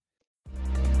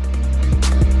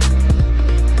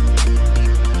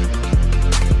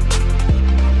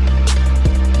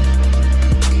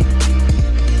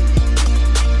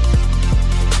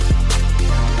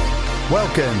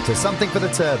to Something for the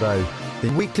Turbo, the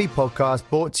weekly podcast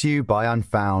brought to you by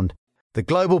Unfound, the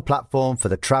global platform for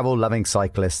the travel-loving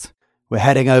cyclist. We're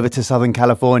heading over to Southern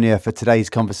California for today's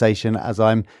conversation, as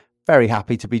I'm very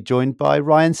happy to be joined by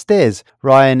Ryan Steers.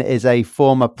 Ryan is a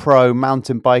former pro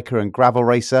mountain biker and gravel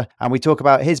racer, and we talk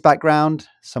about his background,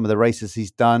 some of the races he's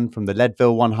done from the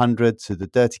Leadville 100 to the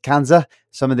Dirty Kanza,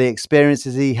 some of the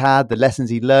experiences he had, the lessons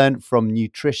he learned from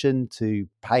nutrition to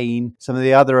pain, some of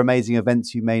the other amazing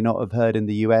events you may not have heard in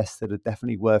the US that are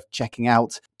definitely worth checking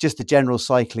out, just the general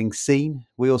cycling scene.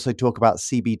 We also talk about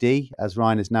CBD, as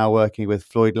Ryan is now working with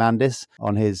Floyd Landis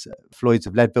on his Floyds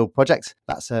of Leadville project.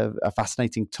 That's a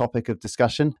fascinating topic of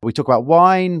discussion. We talk about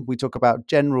wine, we talk about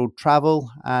general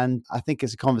travel, and I think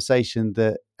it's a conversation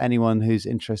that anyone who's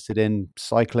interested in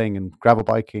cycling and gravel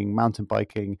biking, mountain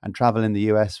biking, and travel in the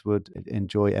US would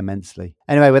enjoy immensely.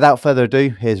 Anyway, without further ado,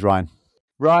 here's Ryan.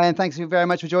 Ryan, thanks very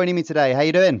much for joining me today. How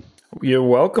you doing? You're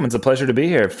welcome. It's a pleasure to be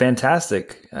here.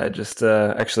 Fantastic. I just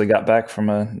actually got back from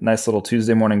a nice little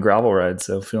Tuesday morning gravel ride,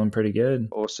 so feeling pretty good.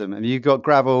 Awesome. Have you got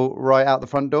gravel right out the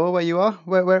front door where you are?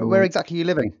 Where exactly are you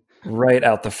living? Right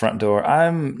out the front door.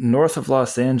 I'm north of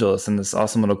Los Angeles in this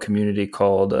awesome little community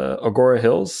called Agoura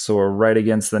Hills. So we're right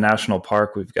against the national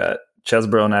park. We've got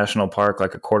Chesborough National Park,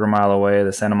 like a quarter mile away,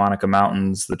 the Santa Monica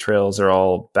Mountains. The trails are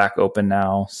all back open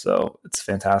now, so it's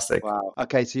fantastic. Wow.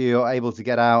 Okay, so you're able to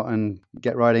get out and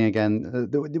get riding again.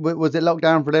 Was it locked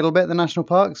down for a little bit, the national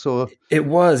parks? Or It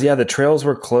was, yeah. The trails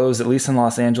were closed, at least in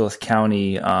Los Angeles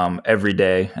County, every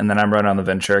day. And then I'm right on the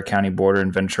Ventura County border,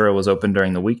 and Ventura was open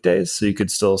during the weekdays, so you could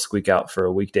still squeak out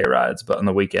for weekday rides. But on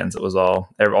the weekends, it was all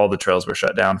the trails were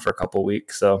shut down for a couple of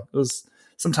weeks. So it was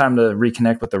some time to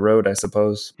reconnect with the road, I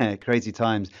suppose. Yeah, crazy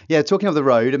times. Yeah, talking of the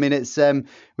road, I mean, it's we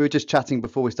were just chatting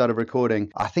before we started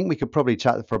recording. I think we could probably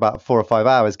chat for about 4 or 5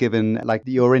 hours, given like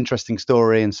your interesting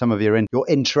story and some of your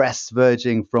interests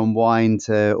verging from wine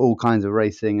to all kinds of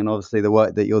racing, and obviously the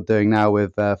work that you're doing now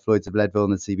with Floyds of Leadville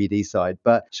on the CBD side.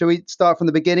 But shall we start from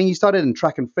the beginning? You started in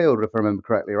track and field, if I remember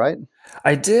correctly, right?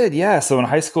 I did, yeah. So in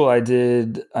high school, I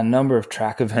did a number of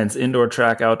track events: indoor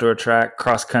track, outdoor track,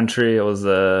 cross country. I was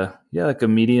like a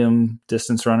medium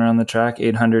distance runner on the track,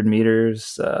 800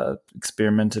 meters,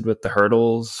 experimented with the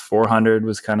hurdles. 400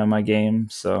 was kind of my game.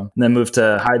 So and then moved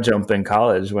to high jump in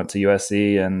college, went to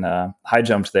USC and high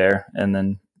jumped there, and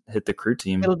then hit the crew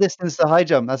team. Middle distance to high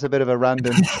jump. That's a bit of a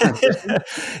random.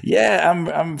 Yeah,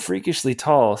 I'm freakishly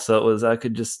tall. So I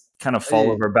could just kind of fall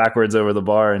over backwards over the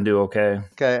bar and do okay.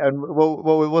 Okay. And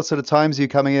what sort of times are you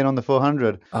coming in on the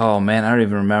 400? Oh man, I don't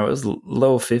even remember. It was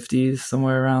low 50s,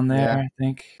 somewhere around there, I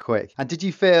think. Quick. And did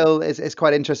you feel it's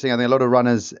quite interesting? I think a lot of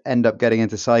runners end up getting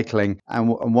into cycling,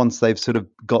 and once they've sort of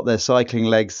got their cycling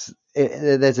legs,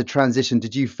 there's a transition.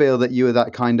 Did you feel that you were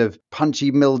that kind of punchy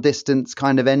middle distance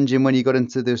kind of engine when you got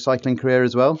into the cycling career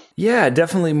as well? Yeah,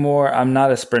 definitely more. I'm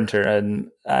not a sprinter, and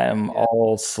I am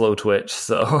all slow twitch,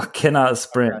 so cannot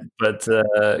sprint, but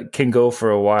can go for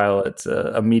a while at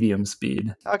a medium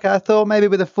speed. Okay, I thought maybe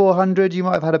with a 400 you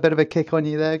might have had a bit of a kick on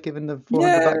you there, given the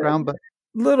 400 background, but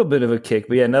little bit of a kick,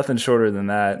 but yeah, nothing shorter than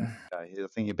that. I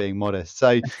think you're being modest.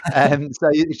 So, so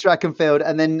you track and field,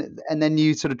 and then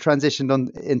you sort of transitioned on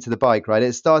into the bike, right?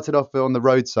 It started off on the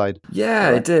roadside.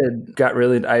 Yeah, it did.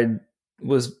 I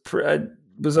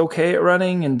was okay at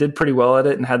running and did pretty well at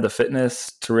it, and had the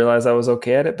fitness to realize I was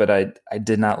okay at it, but I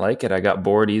did not like it. I got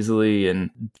bored easily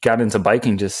and got into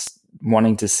biking, just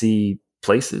wanting to see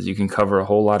places. You can cover a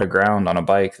whole lot of ground on a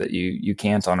bike that you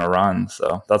can't on a run.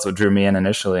 So that's what drew me in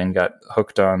initially, and got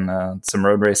hooked on some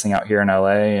road racing out here in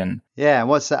LA. And yeah,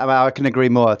 I can agree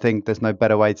more. I think there's no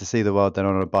better way to see the world than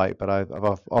on a bike, but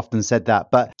I've often said that.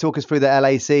 But talk us through the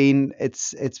LA scene.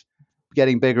 It's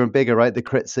getting bigger and bigger, right? The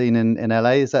crit scene in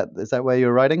LA. Is that where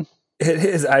you're riding? It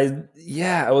is.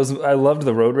 I loved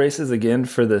the road races again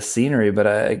for the scenery, but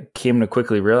I came to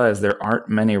quickly realize there aren't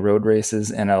many road races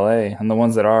in LA, and the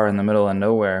ones that are in the middle of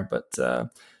nowhere. But I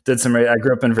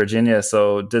grew up in Virginia,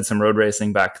 so did some road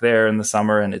racing back there in the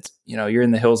summer, and it's, you're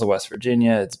in the hills of West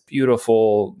Virginia. It's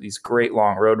beautiful, these great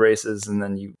long road races, and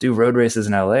then you do road races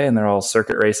in LA, and they're all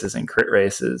circuit races and crit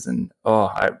races, and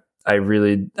I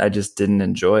just didn't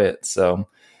enjoy it. So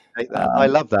I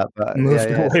love that, but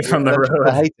moved away from the road.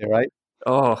 I hate it, right?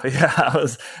 Oh yeah,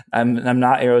 I'm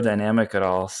not aerodynamic at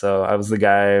all. So I was the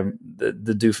guy,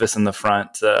 the doofus in the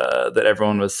front that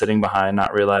everyone was sitting behind,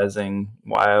 not realizing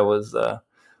why I was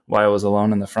why I was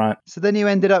alone in the front. So then you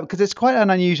ended up, because it's quite an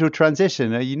unusual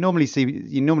transition. You normally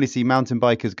see mountain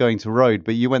bikers going to road,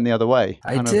 but you went the other way.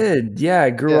 I did. Yeah, I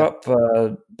grew up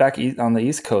back on the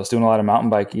East Coast doing a lot of mountain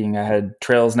biking. I had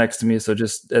trails next to me. So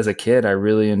just as a kid, I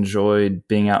really enjoyed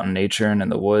being out in nature and in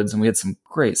the woods. And we had some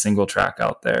great single track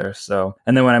out there. So,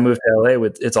 and then when I moved to LA,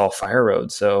 it's all fire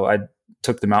road. So I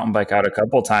took the mountain bike out a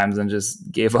couple times and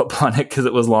just gave up on it because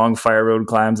it was long fire road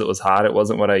climbs. It was hot. It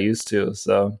wasn't what I used to.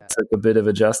 So it took a bit of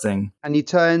adjusting. And you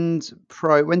turned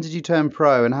pro. When did you turn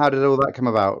pro and how did all that come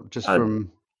about? Just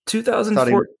from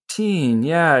 2014.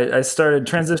 Yeah, I started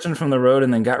transitioned from the road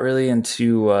and then got really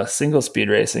into single speed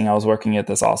racing. I was working at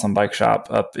this awesome bike shop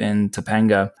up in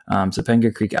Topanga,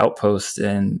 Topanga Creek Outpost,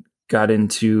 and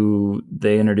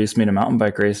they introduced me to mountain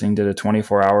bike racing, did a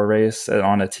 24-hour race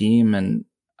on a team, and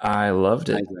I loved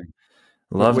it. Amazing.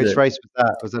 Loved Which it. race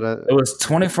was that? It was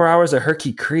 24 hours at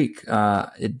Herky Creek.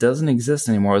 It doesn't exist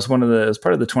anymore. It was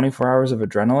part of the 24 Hours of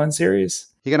Adrenaline series.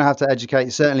 You're going to have to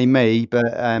educate certainly me,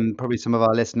 but probably some of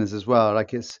our listeners as well.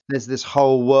 Like there's this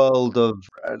whole world of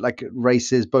like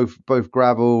races, both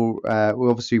gravel.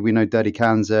 Obviously we know Dirty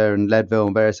Kansas and Leadville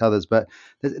and various others, but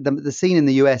the scene in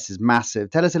the US is massive.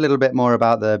 Tell us a little bit more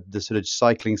about the sort of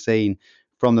cycling scene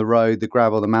from the road, the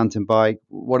gravel, the mountain bike.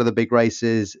 What are the big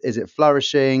races? Is it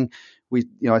flourishing?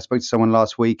 I spoke to someone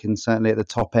last week, and certainly at the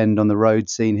top end on the road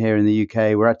scene here in the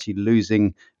UK, we're actually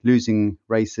losing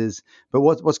races. But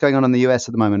what's going on in the US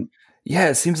at the moment? Yeah,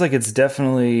 it seems like it's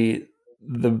definitely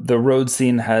the road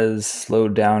scene has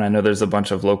slowed down. I know there's a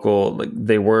bunch of local, like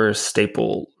they were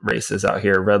staple races out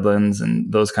here, Redlands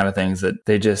and those kind of things that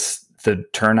the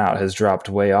turnout has dropped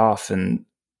way off, and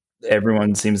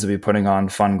everyone seems to be putting on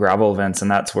fun gravel events,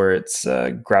 and that's where it's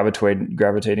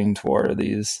gravitating toward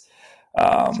these.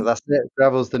 So that's it.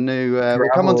 Gravel's the new. We'll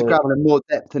come on to gravel in more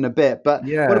depth in a bit. But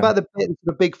what about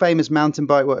the big famous mountain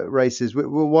bike races?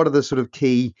 What are the sort of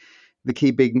big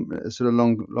sort of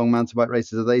long mountain bike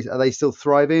races? Are they still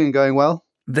thriving and going well?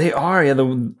 They are. Yeah.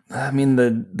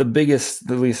 The biggest,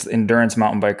 at least endurance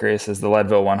mountain bike race is the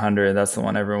Leadville 100. That's the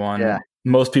one everyone.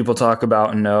 Most people talk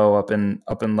about and know up in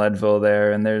Leadville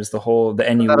there, and there's the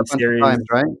NUE series, times,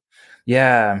 right?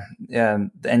 Yeah.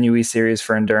 The NUE series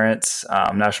for endurance,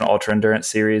 National Ultra Endurance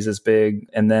Series is big,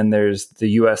 and then there's the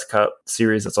US Cup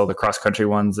series. That's all the cross country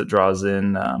ones that draws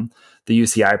in the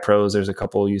UCI pros. There's a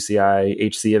couple UCI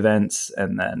HC events,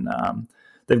 and then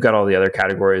they've got all the other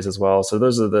categories as well. So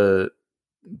those are the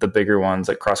bigger ones,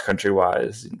 like cross country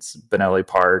wise. It's Benelli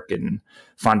Park and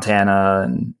Fontana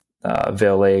and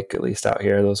Vail Lake, at least out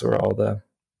here. Those were all the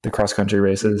cross country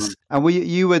races. And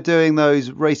you were doing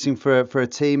those racing for a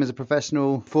team as a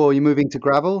professional before you moving to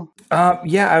gravel?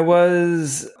 Yeah,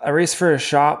 I raced for a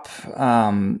shop,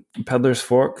 Peddler's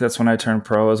Fork. That's when I turned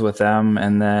pro, I was with them,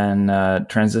 and then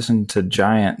transitioned to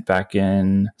Giant back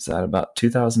in about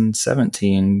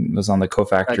 2017. Was on the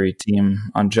co-factory team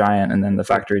on Giant, and then the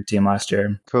factory team last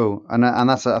year. Cool. And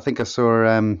that's I think I saw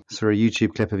a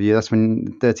YouTube clip of you. That's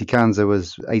when Dirty Kansas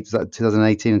was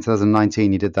 2018 and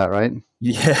 2019. You did that, right?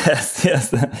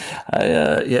 Yes.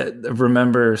 I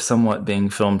remember somewhat being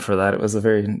filmed for that. It was a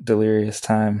very delirious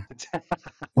time.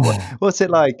 What's it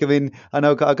like? I mean, I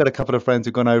know I've got a couple of friends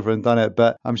who've gone over and done it,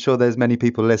 but I'm sure there's many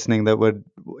people listening that would,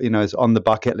 it's on the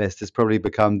bucket list. It's probably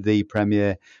become the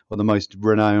premier or the most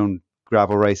renowned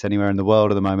gravel race anywhere in the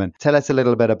world at the moment. Tell us a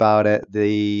little bit about it,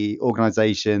 the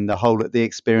organization, the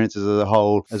experiences as a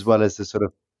whole, as well as the sort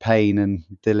of pain and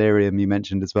delirium you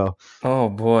mentioned as well. Oh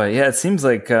boy. Yeah. It seems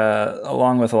like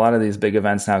along with a lot of these big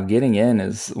events now, getting in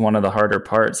is one of the harder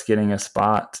parts, getting a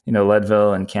spot.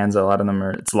 Leadville and Kansas, a lot of them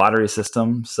it's lottery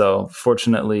system. So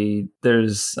fortunately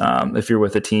there's if you're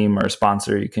with a team or a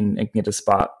sponsor, you can get a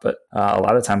spot, but a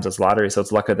lot of times it's lottery. So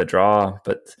it's luck of the draw,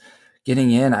 but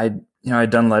getting in, I'd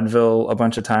done Leadville a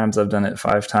bunch of times. I've done it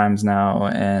 5 times now,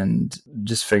 and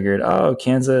just figured,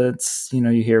 Kansas, it's,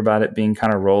 you hear about it being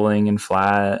kind of rolling and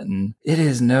flat, and it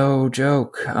is no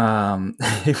joke.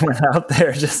 It went out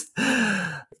there, just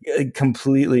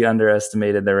completely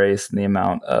underestimated the race and the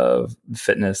amount of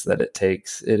fitness that it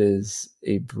takes. It is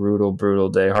a brutal, brutal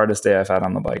day. Hardest day I've had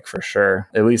on the bike for sure.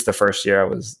 At least the first year I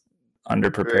was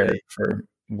underprepared for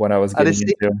what I was getting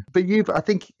into. But I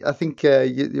think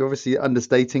you're obviously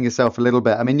understating yourself a little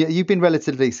bit. I mean, you've been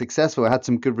relatively successful. Had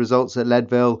some good results at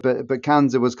Leadville, but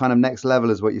Kansas was kind of next level,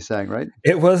 is what you're saying, right?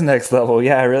 It was next level.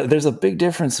 Yeah, there's a big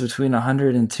difference between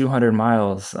 100 and 200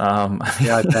 miles.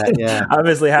 I bet, yeah.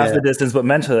 Obviously half the distance, but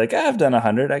mentally, like, I've done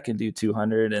 100, I can do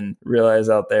 200, and realize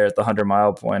out there at the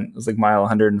 100-mile point, it was like mile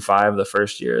 105 the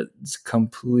first year, it's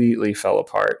completely fell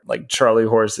apart, like Charlie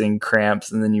horsing,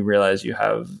 cramps, and then you realize you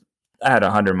have I had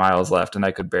 100 miles left and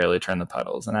I could barely turn the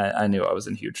pedals. And I knew I was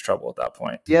in huge trouble at that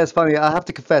point. Yeah, it's funny. I have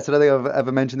to confess, I don't think I've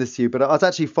ever mentioned this to you, but I was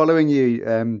actually following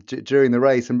you during the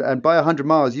race. And by 100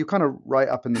 miles, you're kind of right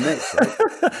up in the mix,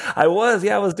 right? I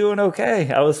was doing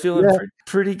okay. I was feeling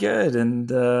pretty good.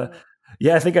 And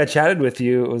I think I chatted with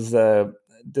you. It was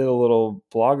did a little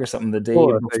blog or something the day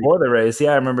before the race.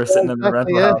 Yeah, I remember sitting in the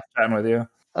rental house chatting with you.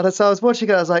 And so I was watching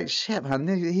it. I was like, "Shit, man,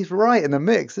 he's right in the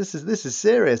mix. This is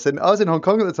serious." And I was in Hong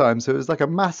Kong at the time, so it was like a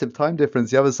massive time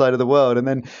difference, the other side of the world. And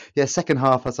then, second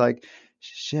half, I was like,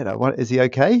 "Shit, is he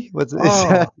okay?"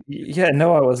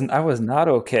 No, I wasn't. I was not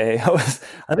okay.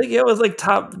 I think it was like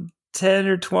top 10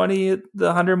 or 20 at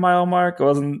the 100-mile mark. It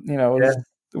wasn't,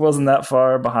 it wasn't that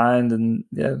far behind, and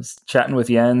I was chatting with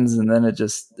Jens, and then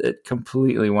it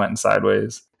completely went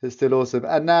sideways. It's still awesome.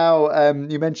 And now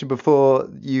you mentioned before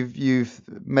you've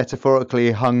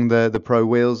metaphorically hung the pro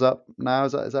wheels up now.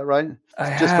 Is that right?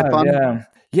 Just for fun?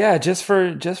 Yeah, just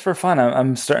for fun.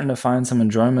 I'm starting to find some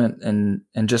enjoyment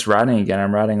in just riding again.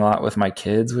 I'm riding a lot with my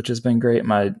kids, which has been great.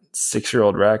 My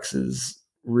 6-year-old Rex is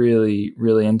really,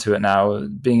 really into it now.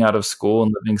 Being out of school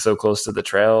and living so close to the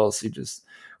trails, he just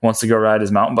wants to go ride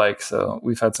his mountain bike. So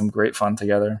we've had some great fun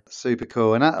together. Super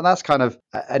cool. And that's kind of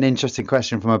an interesting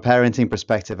question from a parenting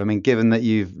perspective. I mean, given that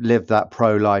you've lived that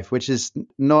pro life, which is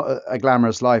not a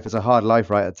glamorous life, it's a hard life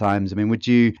right at times. I mean, would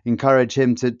you encourage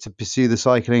him to pursue the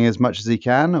cycling as much as he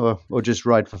can or just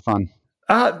ride for fun?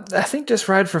 I think just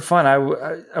ride for fun.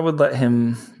 I would let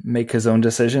him make his own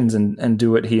decisions and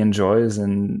do what he enjoys.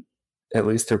 And at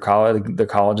least through college, the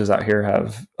colleges out here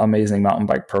have amazing mountain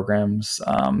bike programs.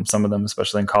 Some of them,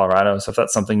 especially in Colorado. So if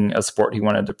that's a sport he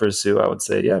wanted to pursue, I would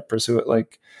say, pursue it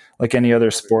like any other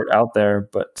sport out there.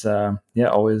 But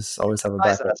always have a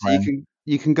backup plan.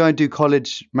 You can go and do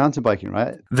college mountain biking,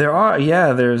 right?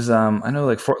 There's I know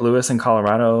like Fort Lewis in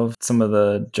Colorado. Some of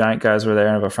the giant guys were there.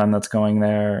 I have a friend that's going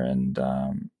there, and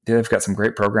they've got some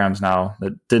great programs now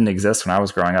that didn't exist when I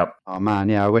was growing up. Oh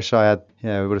man, I wish I had.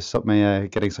 It would have stopped me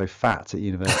getting so fat at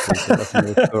university. So that's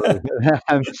another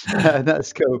story.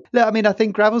 That's cool. Yeah, I mean, I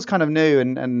think gravel's kind of new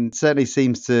and certainly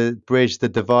seems to bridge the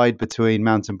divide between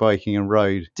mountain biking and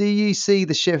road. Do you see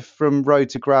the shift from road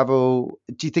to gravel?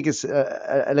 Do you think it's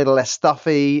a little less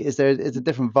stuffy? Is a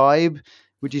different vibe,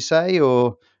 would you say?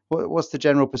 Or what's the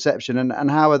general perception?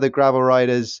 And how are the gravel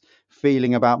riders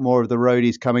feeling about more of the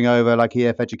roadies coming over, like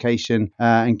EF Education,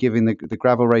 and giving the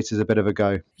gravel races a bit of a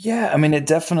go? Yeah, I mean, it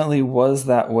definitely was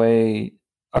that way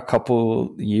a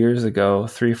couple years ago,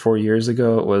 3-4 years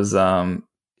ago. It was,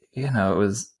 it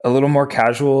was a little more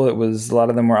casual. It was, a lot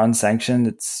of them were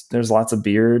unsanctioned. There's lots of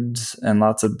beards and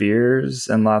lots of beers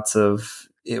and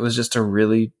it was just a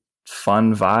really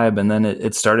fun vibe. And then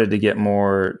it started to get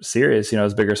more serious,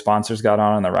 as bigger sponsors got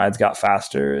on and the rides got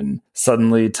faster, and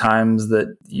suddenly times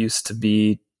that used to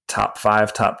be top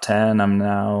 5, top 10,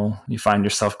 you find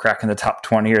yourself cracking the top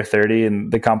 20 or 30,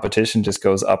 and the competition just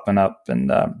goes up and up. And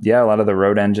a lot of the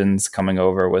road engines coming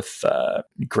over with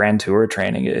Grand Tour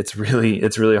training. It's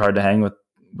really hard to hang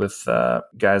with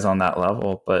guys on that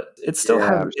level, but it still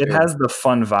has the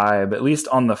fun vibe. At least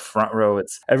on the front row,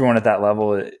 it's everyone at that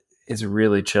level is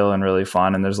really chill and really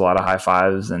fun, and there's a lot of high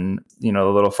fives. And a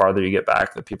little farther you get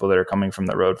back, the people that are coming from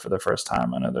the road for the first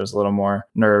time, I know there's a little more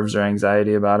nerves or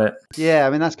anxiety about it. Yeah, I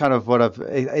mean, that's kind of what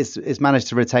it's managed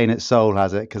to retain its soul,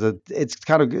 has it? Because it's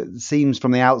kind of seems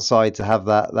from the outside to have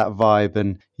that vibe,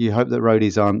 and you hope that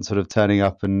roadies aren't sort of turning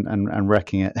up and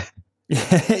wrecking it.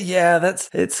 Yeah,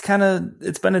 it's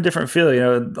been a different feel,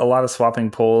 a lot of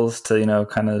swapping poles to,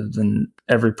 kind of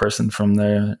every person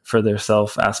for their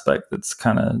self aspect that's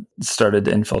kind of started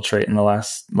to infiltrate in the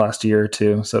last year or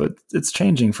two. So it's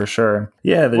changing for sure.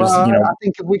 Yeah, there's, I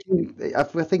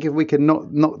think if we can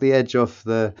knock the edge off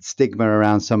the stigma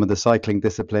around some of the cycling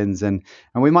disciplines, and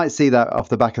we might see that off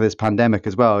the back of this pandemic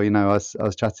as well. I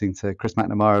was chatting to Chris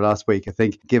McNamara last week. I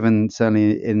think given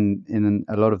certainly in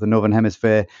a lot of the Northern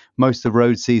Hemisphere, most of the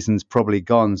road season's probably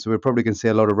gone. So we're probably going to see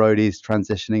a lot of roadies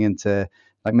transitioning into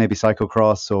like maybe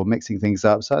cyclocross or mixing things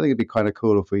up. So I think it'd be kind of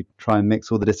cool if we try and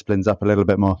mix all the disciplines up a little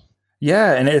bit more.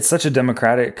 Yeah, and it's such a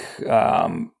democratic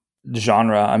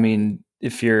genre. I mean,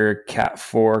 if you're Cat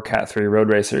 4, Cat 3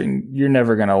 road racer, you're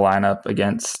never going to line up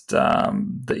against the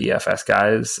EFS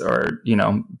guys or,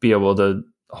 be able to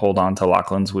hold on to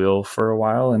Lachlan's wheel for a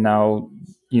while. And now,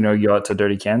 you go out to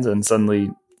Dirty Kansas and suddenly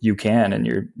you can, and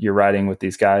you're riding with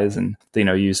these guys, and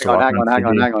you used to hang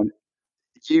on.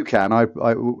 You can.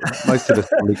 Most of us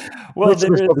probably. Well,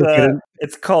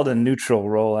 it's called a neutral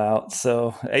rollout.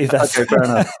 So okay, fair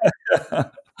enough.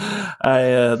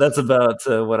 That's about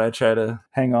what I try to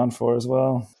hang on for as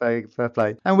well. Fair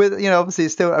play. And with, obviously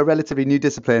it's still a relatively new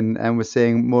discipline, and we're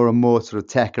seeing more and more sort of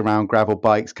tech around gravel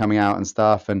bikes coming out and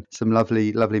stuff, and some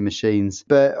lovely, lovely machines.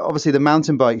 But obviously the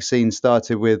mountain bike scene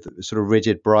started with sort of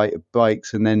rigid bright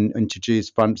bikes and then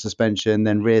introduced front suspension,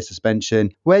 then rear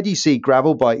suspension. Where do you see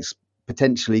gravel bikes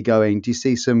potentially going? Do you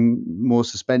see some more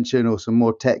suspension or some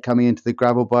more tech coming into the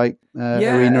gravel bike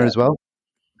arena as well?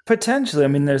 Potentially. I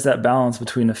mean, there's that balance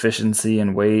between efficiency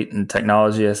and weight and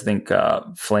technology. I think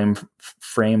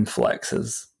frame flex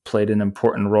has played an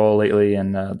important role lately,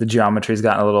 and the geometry's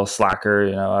gotten a little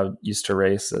slacker. I used to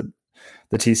race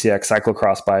the TCX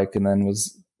cyclocross bike, and then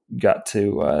got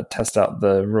to test out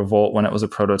the Revolt when it was a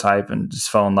prototype, and just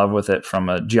fell in love with it from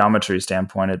a geometry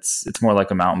standpoint. It's more like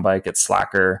a mountain bike. It's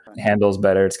slacker, handles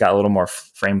better. It's got a little more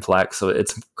frame flex, so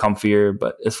it's comfier.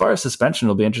 But as far as suspension,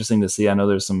 it'll be interesting to see. I know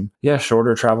there's some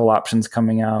shorter travel options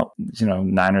coming out.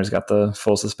 Niner's got the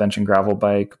full suspension gravel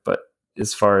bike, but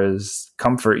as far as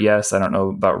comfort, yes, I don't know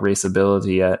about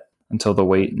raceability yet until the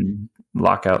weight and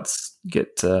lockouts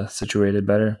get situated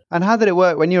better. And how did it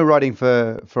work when you were riding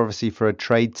for obviously for a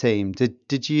trade team?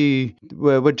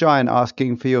 Were Giant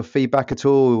asking for your feedback at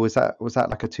all? Was that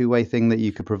like a two-way thing that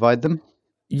you could provide them?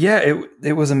 Yeah,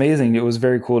 it was amazing. It was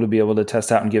very cool to be able to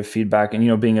test out and give feedback.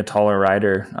 And being a taller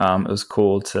rider, it was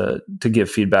cool to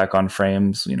give feedback on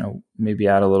frames. Maybe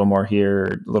add a little more here,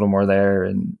 a little more there,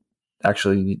 and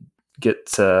actually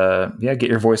get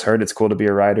your voice heard. It's cool to be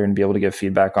a rider and be able to give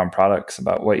feedback on products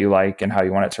about what you like and how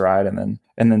you want it to ride, and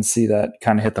then see that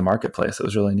kind of hit the marketplace. It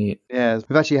was really neat. Yeah,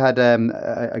 we've actually had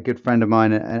a good friend of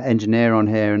mine, an engineer, on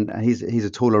here, and he's a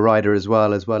taller rider as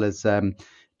well as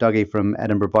Dougie from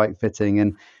Edinburgh Bike Fitting.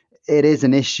 And it is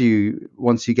an issue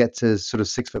once you get to sort of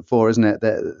 6'4", isn't it?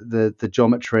 The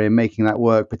geometry and making that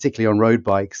work, particularly on road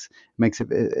bikes,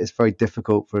 it's very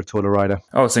difficult for a taller rider.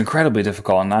 Oh, it's incredibly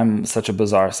difficult. And I'm such a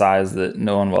bizarre size that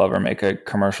no one will ever make a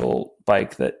commercial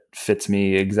bike that fits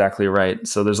me exactly right.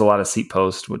 So there's a lot of seat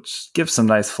post, which gives some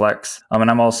nice flex.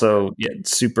 And I'm also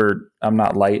I'm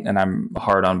not light and I'm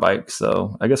hard on bikes.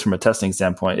 So I guess from a testing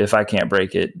standpoint, if I can't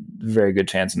break it, very good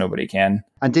chance nobody can.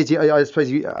 And did you, I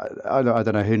suppose I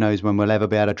don't know, who knows when we'll ever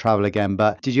be able to travel again,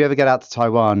 but did you ever get out to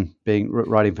Taiwan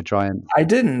riding for Giant? I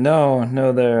didn't.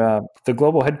 No, they're the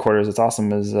global headquarters. It's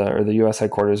awesome. Or the U.S.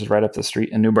 headquarters is right up the street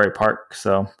in Newbury Park.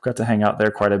 So got to hang out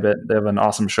there quite a bit. They have an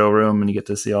awesome showroom, and you get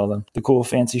to see all the cool,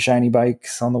 fancy, shiny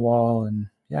bikes on the wall. And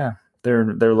yeah, they're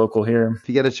local here. If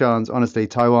you get a chance, honestly,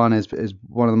 Taiwan is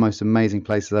one of the most amazing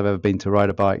places I've ever been to ride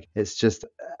a bike. It's just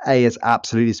it's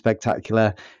absolutely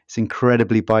spectacular. It's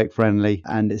incredibly bike friendly,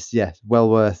 and it's well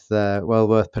worth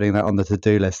putting that on the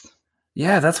to-do list.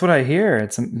 Yeah, that's what I hear.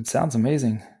 It sounds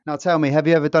amazing. Now tell me, have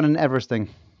you ever done an Everesting?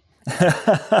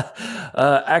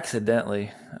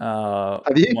 Accidentally. Have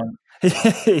you?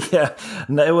 Yeah,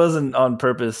 no, it wasn't on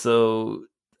purpose. So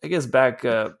I guess back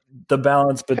the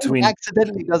balance between who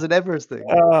accidentally does an Everesting.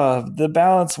 The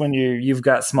balance when you've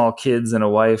got small kids and a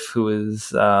wife who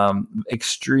is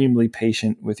extremely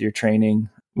patient with your training.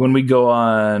 When we go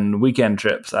on weekend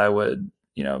trips, I would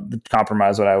the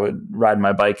compromise when I would ride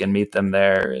my bike and meet them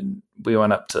there. And we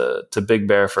went up to Big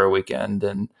Bear for a weekend,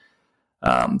 and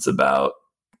it's about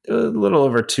a little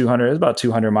over 200. It's about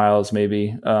 200 miles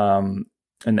maybe.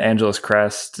 And Angeles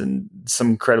Crest and some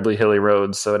incredibly hilly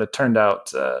roads. So it turned out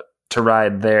to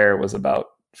ride there was about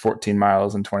 14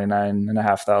 miles and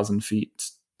 29,500 feet.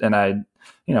 And I,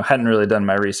 hadn't really done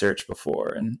my research before.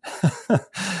 And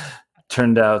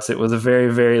turned out it was a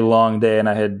very, very long day, and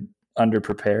I had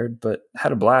underprepared, but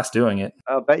had a blast doing it.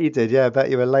 I bet you did. Yeah, I bet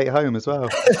you were late home as well.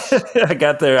 I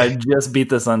got there. I just beat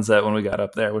the sunset when we got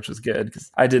up there, which was good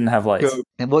because I didn't have lights. Cool.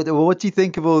 And what do you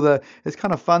think of all it's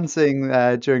kind of fun seeing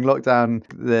during lockdown,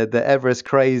 the Everest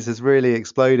craze has really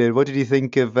exploded. What did you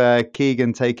think of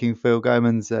Keegan taking Phil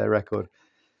Goman's record?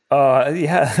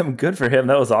 Yeah, good for him.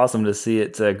 That was awesome to see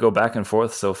it go back and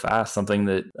forth so fast. Something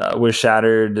that was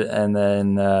shattered and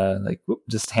then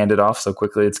just handed off so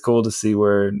quickly. It's cool to see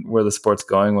where the sport's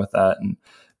going with that, and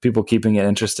people keeping it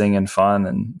interesting and fun.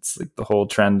 And it's like the whole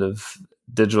trend of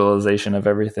digitalization of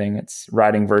everything. It's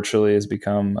riding virtually has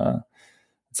become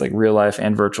it's like real life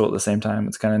and virtual at the same time.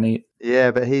 It's kind of neat.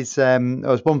 Yeah, but he's it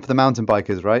was one for the mountain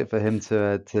bikers, right? For him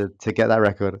to get that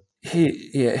record. He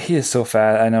is so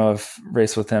fast. I know I've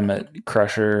raced with him at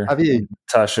Crusher. Have you?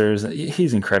 Tushers.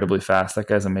 He's incredibly fast. That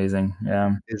guy's amazing.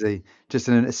 Yeah. Is he? Just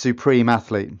a supreme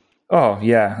athlete. Oh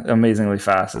yeah, amazingly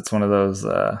fast. It's one of those.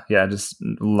 Just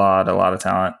a lot of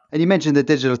talent. And you mentioned the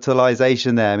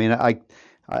digitalization there. I mean,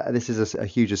 this is a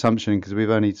huge assumption because we've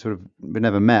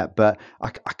never met, but I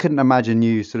couldn't imagine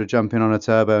you sort of jumping on a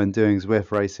turbo and doing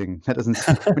Zwift racing. That doesn't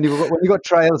when you've got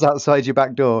trails outside your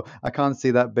back door. I can't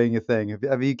see that being a thing.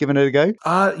 Have you given it a go?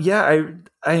 Yeah,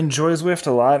 I enjoy Zwift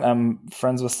a lot. I'm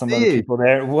friends with some other people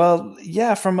there. Well,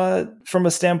 yeah, from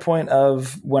a standpoint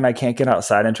of when I can't get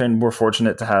outside and train, we're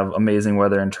fortunate to have amazing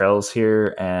weather and trails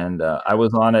here. And I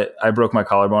was on it. I broke my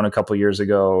collarbone a couple years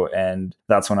ago, and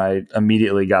that's when I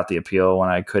immediately got the appeal when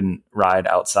I couldn't ride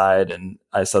outside, and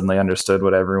I suddenly understood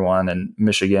what everyone in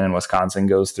Michigan and Wisconsin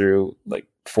goes through, like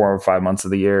 4 or 5 months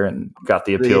of the year, and got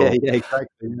the appeal. Yeah, exactly.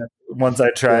 Yeah. Once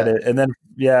I tried it, and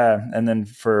then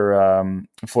for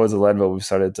Floyd's of Leadville, we've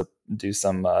started to do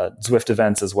some Zwift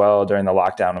events as well during the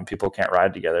lockdown when people can't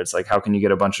ride together. It's like, how can you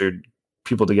get a bunch of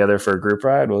people together for a group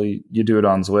ride? Well, you do it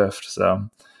on Zwift. So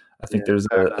I think there's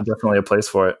definitely a place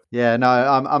for it. Yeah, no,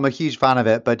 I'm a huge fan of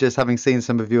it, but just having seen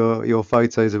some of your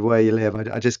photos of where you live,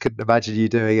 I just couldn't imagine you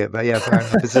doing it. But yeah, fair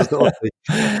enough. It's just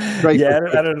great. Yeah,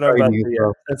 I don't know about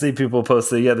I see people post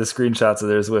the screenshots of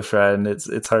their Zwift ride, and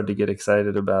it's hard to get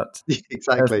excited about.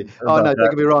 Exactly. Don't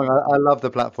get me wrong. I love the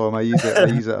platform. I use it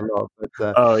a lot.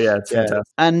 But, it's fantastic.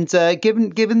 And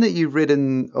given that you've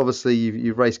ridden, obviously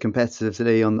you've raced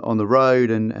competitively on the road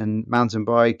and mountain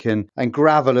bike and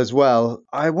gravel as well.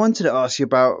 I wanted to ask you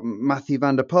about Mathieu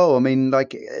van der Poel. I mean,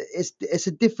 like it's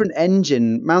a different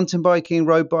engine. Mountain biking,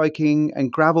 road biking,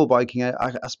 and gravel biking.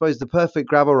 I suppose the perfect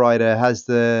gravel rider has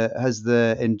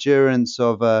the endurance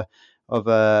of a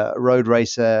road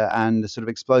racer and the sort of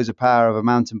explosive power of a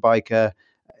mountain biker.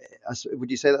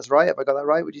 Would you say that's right? Have I got that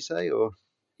right? Would you say, or?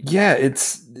 Yeah,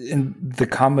 it's in the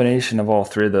combination of all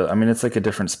three of those. I mean, it's like a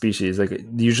different species. Like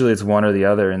usually it's one or the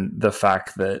other, and the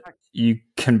fact that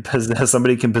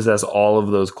somebody can possess all of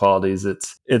those qualities,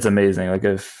 it's amazing. Like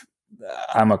if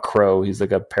I'm a crow, he's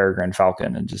like a peregrine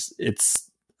falcon, and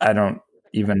I don't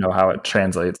even know how it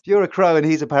translates. If you're a crow and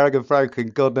he's a peregrine falcon,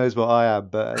 God knows what I am,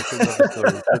 but it's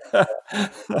another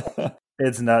story.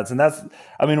 It's nuts. And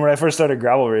when I first started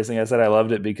gravel racing, I said I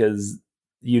loved it because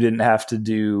you didn't have to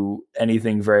do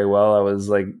anything very well. I was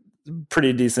like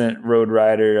pretty decent road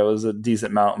rider. I was a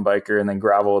decent mountain biker. And then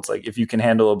gravel, it's like if you can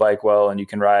handle a bike well and you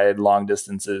can ride long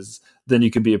distances, then you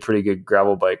can be a pretty good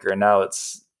gravel biker. And now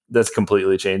that's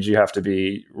completely changed. You have to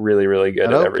be really, really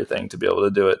good at everything to be able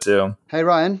to do it too. Hey,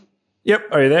 Ryan. Yep.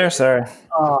 Are you there? Sorry.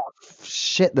 Oh,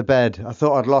 shit the bed. I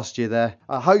thought I'd lost you there.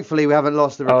 Hopefully we haven't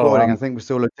lost the recording. I think we're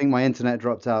still. I think my internet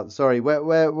dropped out. Sorry. Where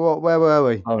were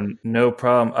we? Oh, no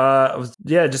problem.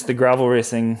 Just the gravel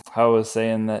racing. I was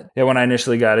saying that. Yeah, when I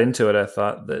initially got into it, I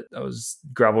thought that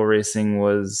gravel racing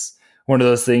was one of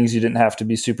those things you didn't have to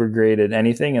be super great at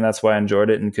anything, and that's why I enjoyed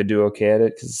it and could do okay at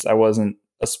it because I wasn't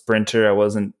a sprinter. I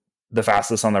wasn't the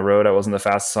fastest on the road. I wasn't the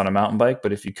fastest on a mountain bike,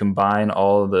 but if you combine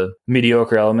all of the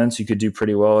mediocre elements, you could do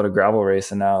pretty well at a gravel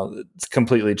race. And now it's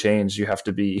completely changed. You have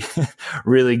to be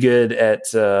really good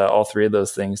at all three of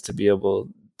those things to be able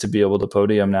to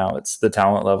podium now. It's the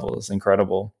talent level is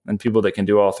incredible. And people that can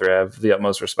do all three, I have the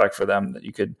utmost respect for them, that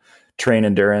you could train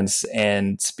endurance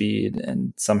and speed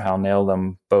and somehow nail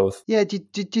them both. Yeah.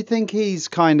 Did you think he's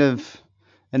kind of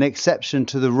an exception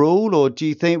to the rule, or do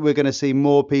you think we're going to see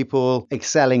more people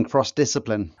excelling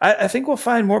cross-discipline? I think we'll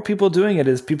find more people doing it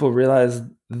as people realize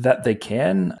that they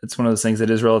can. It's one of those things that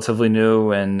is relatively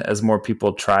new, and as more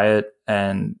people try it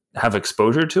and have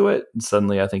exposure to it,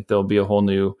 suddenly I think there'll be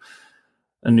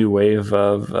a new wave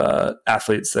of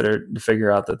athletes that are to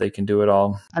figure out that they can do it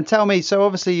all. And tell me, so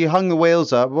obviously you hung the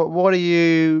wheels up.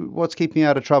 What's keeping you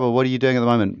out of trouble? What are you doing at the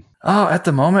moment? Oh, at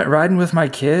the moment, riding with my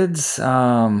kids,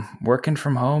 working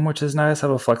from home, which is nice. Have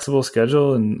a flexible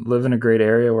schedule and live in a great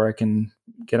area where I can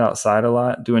get outside a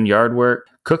lot, doing yard work,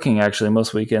 cooking. Actually,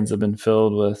 most weekends have been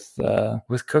filled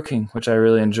with cooking, which I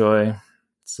really enjoy.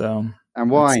 So.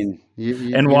 And wine. You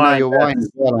wine. Know your wine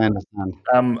as well, I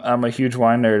understand. I'm a huge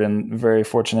wine nerd and very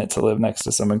fortunate to live next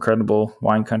to some incredible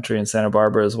wine country in Santa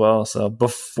Barbara as well. So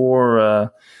before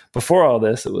all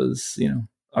this, it was,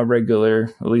 a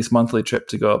regular, at least monthly trip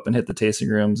to go up and hit the tasting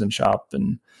rooms and shop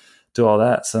and do all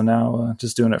that. So now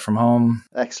just doing it from home.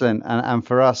 Excellent. And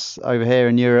for us over here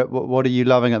in Europe, what are you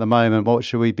loving at the moment? What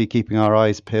should we be keeping our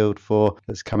eyes peeled for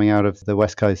that's coming out of the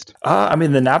West Coast? The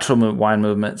natural wine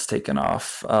movement's taken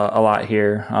off a lot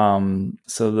here.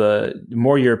 So the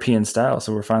more European style.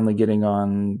 So we're finally getting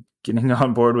on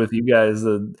board with you guys.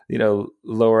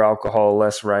 Lower alcohol,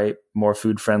 less ripe, more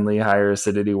food friendly, higher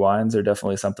acidity wines are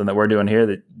definitely something that we're doing here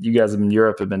that you guys in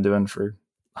Europe have been doing for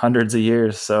hundreds of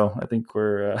years. So I think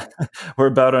we're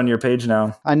about on your page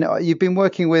now. And you've been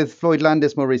working with Floyd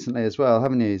Landis more recently as well,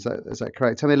 haven't you? Is that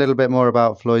correct? Tell me a little bit more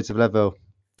about Floyd's of Leadville.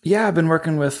 Yeah, I've been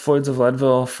working with Floyd's of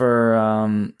Leadville for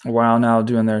a while now,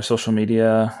 doing their social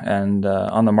media and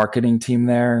on the marketing team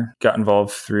there. Got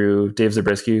involved through Dave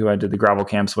Zabriskie, who I did the gravel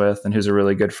camps with, and who's a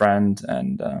really good friend,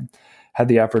 and had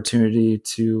the opportunity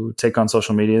to take on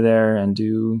social media there and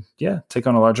take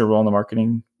on a larger role in the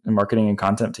marketing and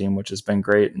content team, which has been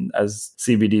great. And as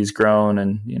CBD's grown,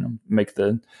 and make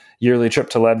the yearly trip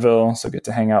to Leadville, so get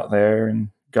to hang out there and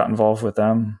got involved with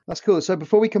them. That's cool. So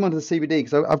before we come on to the CBD,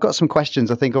 because I've got some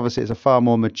questions. I think obviously it's a far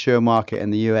more mature market in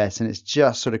the US and it's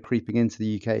just sort of creeping into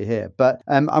the UK here. But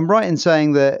I'm right in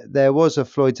saying that there was a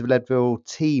Floyd's of Leadville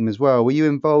team as well. Were you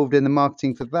involved in the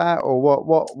marketing for that, or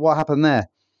what happened there?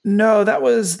 No, that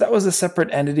was a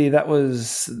separate entity. That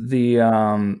was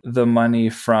the money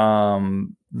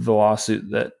from the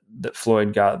lawsuit that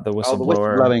Floyd got, the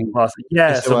whistleblower lawsuit.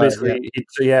 Yeah, so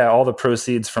basically, all the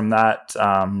proceeds from that.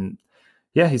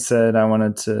 He said, I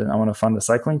want to fund a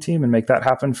cycling team and make that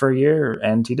happen for a year.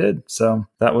 And he did. So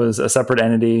that was a separate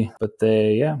entity, but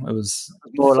it was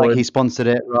more Floyd. Like he sponsored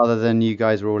it rather than you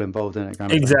guys were all involved in it.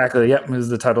 Exactly. Yep. He was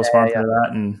the title sponsor of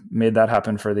that and made that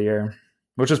happen for the year,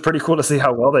 which was pretty cool to see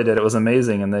how well they did. It was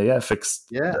amazing. And they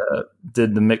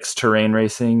did the mixed terrain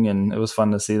racing, and it was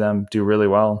fun to see them do really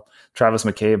well. Travis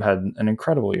McCabe had an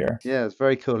incredible year. Yeah, it's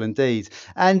very cool indeed.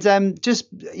 And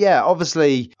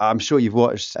obviously, I'm sure you've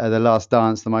watched The Last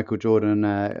Dance, the Michael Jordan.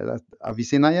 Have you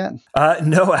seen that yet?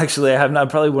 No, actually, I have not. I'm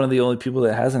probably one of the only people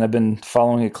that hasn't. I've been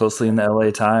following it closely in the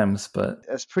LA Times, but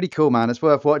it's pretty cool, man. It's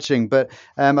worth watching. But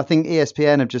I think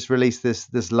ESPN have just released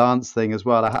this Lance thing as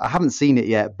well. I haven't seen it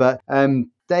yet, but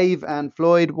Dave and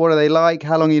Floyd, what are they like?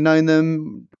 How long have you known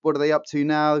them? What are they up to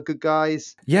now? Good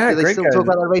guys? Yeah, do they still talk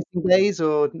about their racing days,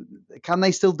 or can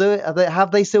they still do it?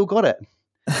 Have they still got it?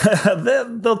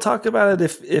 They'll talk about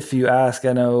it if you ask.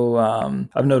 I know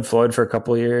I've known Floyd for a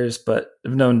couple of years, but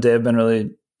I've known Dave, been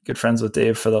really good friends with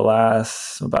Dave for the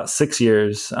last about 6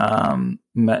 years.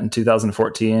 Met in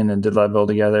 2014 and did Leadville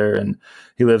together, and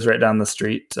he lives right down the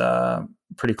street,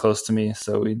 pretty close to me.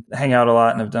 So we hang out a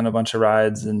lot and have done a bunch of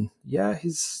rides, and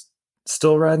he's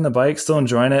still riding the bike, still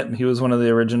enjoying it. He was one of the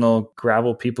original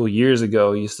gravel people years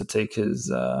ago. He used to take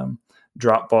his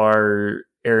drop bar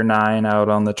Air 9 out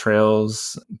on the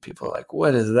trails. People are like,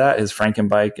 what is that? His Franken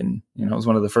bike. And, it was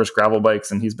one of the first gravel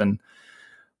bikes, and he's been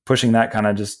pushing that kind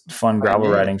of just fun gravel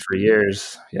riding for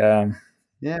years. Yeah.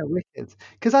 Yeah, wicked.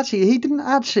 Because actually, he didn't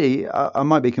I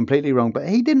might be completely wrong, but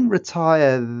he didn't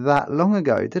retire that long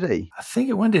ago, did he? I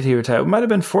think when did he retire? It might have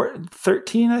been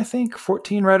 13, I think.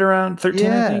 14, right around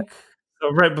 13, I think. So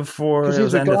right before it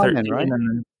was end of 13. Right?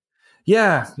 And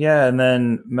then, and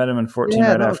then met him in 14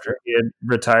 after he had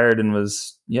retired and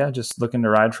was, just looking to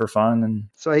ride for fun. And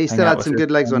so he still had some good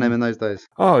legs on him in those days.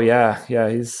 Oh, yeah. Yeah,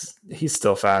 he's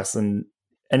still fast. And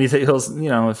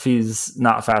he'll, if he's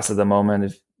not fast at the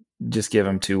moment, just give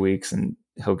him 2 weeks and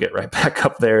he'll get right back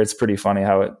up there. It's pretty funny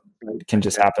how it can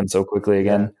just happen so quickly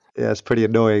again. Yeah, it's pretty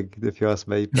annoying if you ask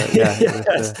me. But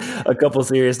a couple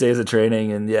serious days of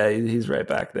training, and he's right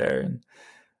back there. And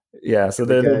so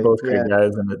they're both great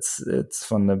guys, and it's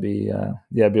fun to be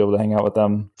able to hang out with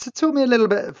them. So talk me a little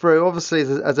bit through. Obviously,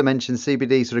 as I mentioned,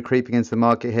 CBD sort of creeping into the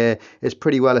market here. It's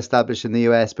pretty well established in the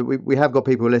US, but we have got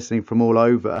people listening from all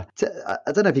over.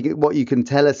 I don't know what you can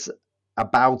tell us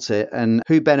about it and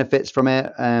who benefits from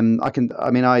it.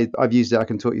 I've used it. I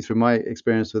can talk you through my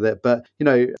experience with it, but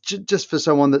just for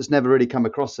someone that's never really come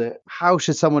across it, how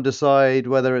should someone decide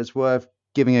whether it's worth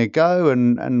giving it a go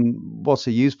and what's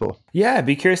it used for? Yeah, I'd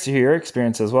be curious to hear your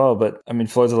experience as well. But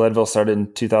Floyd's of Leadville started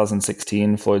in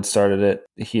 2016. Floyd started it.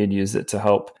 He had used it to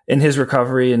help in his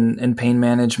recovery and pain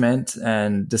management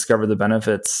and discovered the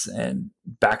benefits. And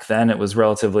back then it was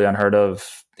relatively unheard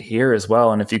of here as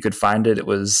well. And if you could find it, it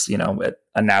was, at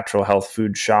a natural health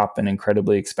food shop and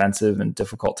incredibly expensive and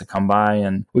difficult to come by.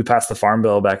 And we passed the Farm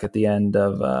Bill back at the end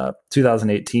of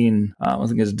 2018. I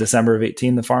think it was December of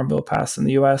 18, the Farm Bill passed in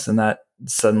the US, and that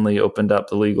suddenly opened up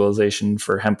the legalization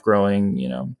for hemp growing,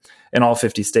 in all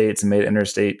 50 states and made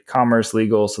interstate commerce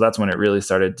legal. So that's when it really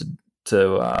started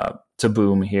to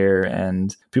boom here,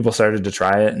 and people started to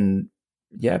try it, and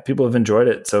people have enjoyed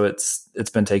it. So it's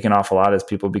been taken off a lot as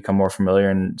people become more familiar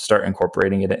and start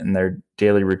incorporating it in their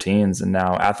daily routines. And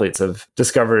now athletes have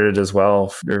discovered it as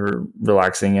well. They're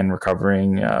relaxing and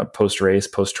recovering post-race,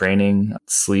 post-training,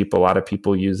 sleep. A lot of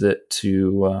people use it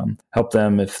to help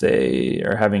them if they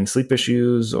are having sleep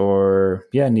issues or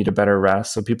need a better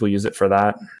rest. So people use it for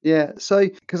that. Yeah. So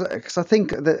because I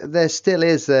think that there still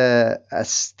is a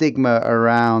stigma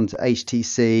around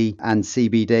HTC and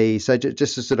CBD. So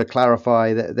just to sort of clarify,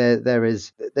 verify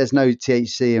that there's no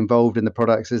THC involved in the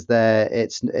products, is there?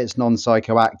 It's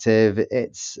non-psychoactive.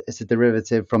 It's a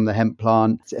derivative from the hemp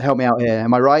plant. Help me out here.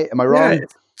 Am I right? Am I wrong? Yeah,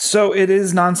 so it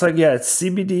is non-psych. Yeah,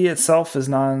 CBD itself is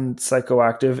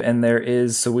non-psychoactive,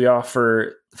 and so we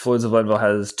offer Floyd's of Leadville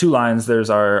has two lines. There's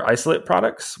our isolate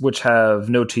products, which have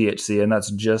no THC, and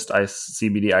that's just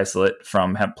CBD isolate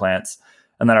from hemp plants.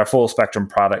 And then our full spectrum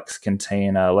products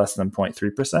contain less than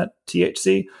 0.3%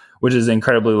 THC, which is an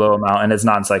incredibly low amount, and it's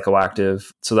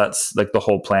non-psychoactive. So that's like the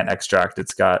whole plant extract.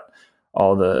 It's got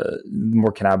all the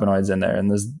more cannabinoids in there.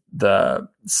 And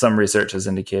some research has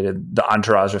indicated the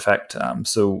entourage effect.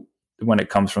 So when it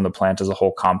comes from the plant as a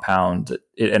whole compound,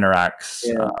 it interacts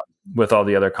with all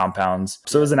the other compounds.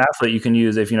 So as an athlete, you can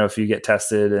use, if you get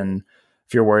tested and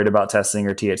if you're worried about testing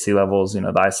your THC levels,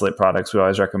 the isolate products we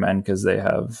always recommend because they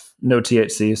have no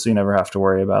THC. So you never have to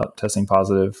worry about testing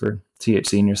positive for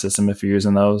THC in your system if you're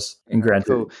using those. And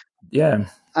granted, cool. Yeah.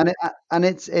 And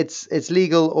it's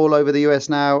legal all over the US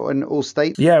now in all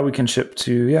states? Yeah, we can ship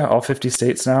to all 50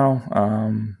 states now.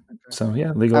 So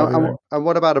yeah, legal. And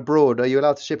what about abroad? Are you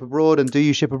allowed to ship abroad, and do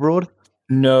you ship abroad?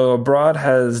 No, abroad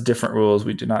has different rules.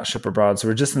 We do not ship abroad. So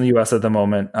we're just in the US at the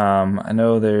moment. I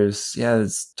know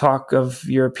there's talk of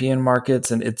European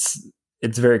markets, and it's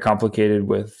very complicated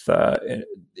with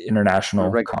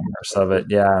international commerce of it.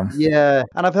 Yeah.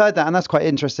 And I've heard that, and that's quite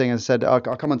interesting. As I said, I'll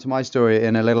come on to my story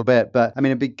in a little bit, but I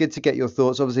mean, it'd be good to get your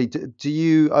thoughts. Obviously, do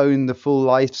you own the full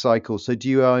life cycle? So do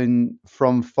you own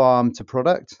from farm to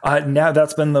product? Now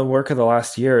that's been the work of the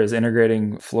last year, is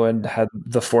integrating. Floyd had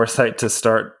the foresight to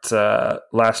start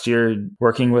last year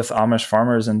working with Amish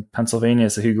farmers in Pennsylvania.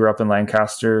 So he grew up in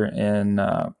Lancaster in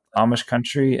Amish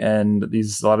country, and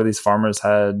a lot of these farmers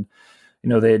had,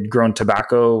 they had grown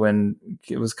tobacco, and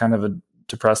it was kind of a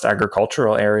depressed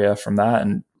agricultural area from that,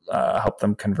 and helped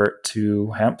them convert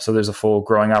to hemp. So there's a full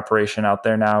growing operation out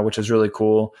there now, which is really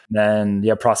cool. Then,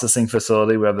 processing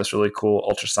facility. We have this really cool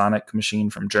ultrasonic machine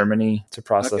from Germany to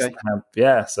process hemp.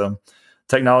 Yeah. So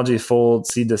technology is full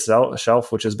seed to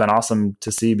shelf, which has been awesome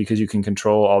to see because you can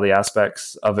control all the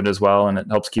aspects of it as well. And it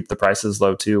helps keep the prices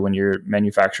low too when you're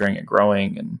manufacturing and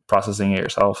growing and processing it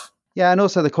yourself. Yeah, and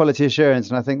also the quality assurance,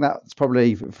 and I think that's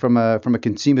probably from a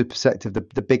consumer perspective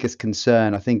the biggest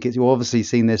concern. I think you've obviously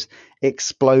seen this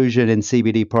explosion in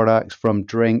CBD products, from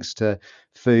drinks to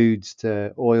foods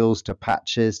to oils to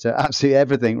patches to absolutely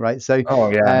everything, right? So,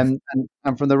 and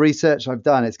from the research I've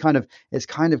done, it's kind of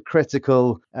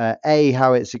critical.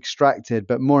 How it's extracted,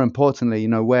 but more importantly,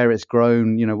 where it's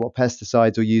grown, what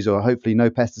pesticides are used, or hopefully no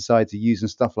pesticides are used and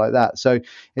stuff like that. So,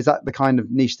 is that the kind of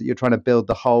niche that you're trying to build,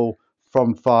 the whole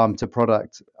from farm to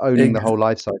product, owning the whole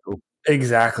life cycle?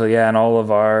 Exactly. Yeah. And all of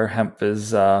our hemp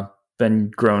has been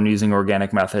grown using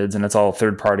organic methods, and it's all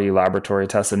third-party laboratory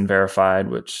tested and verified,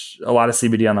 which a lot of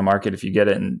CBD on the market, if you get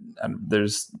it, and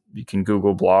you can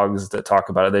Google blogs that talk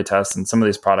about it, they test, and some of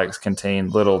these products contain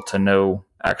little to no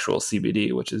actual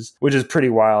CBD, which is pretty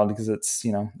wild because it's,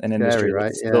 an industry right?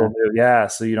 That's still new. Yeah.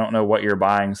 So you don't know what you're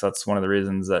buying. So that's one of the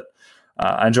reasons that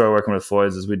I enjoy working with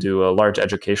Floyd's, is we do a large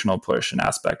educational push and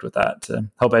aspect with that to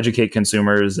help educate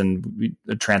consumers and be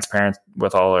transparent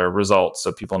with all our results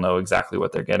so people know exactly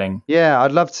what they're getting. Yeah,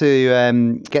 I'd love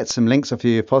to get some links off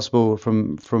you if possible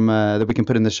from that we can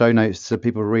put in the show notes so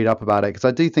people read up about it, because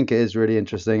I do think it is really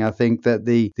interesting. I think that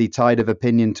the tide of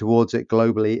opinion towards it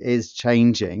globally is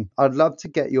changing. I'd love to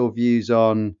get your views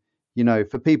on,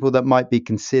 for people that might be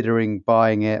considering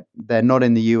buying it. They're not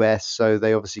in the US, so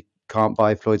they obviously can't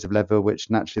buy Floyd's of Leadville, which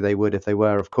naturally they would if they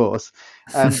were, of course.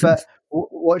 But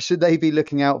what should they be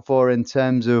looking out for in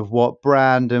terms of what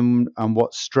brand and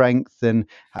what strength, and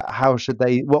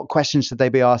what questions should they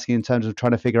be asking in terms of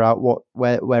trying to figure out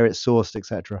where it's sourced,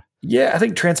 etc.? Yeah, I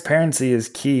think transparency is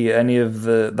key. Any of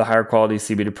the higher quality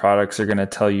CBD products are going to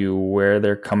tell you where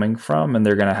they're coming from, and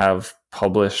they're going to have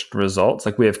published results.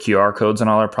 Like we have QR codes on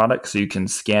all our products, so you can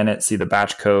scan it, see the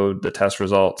batch code, the test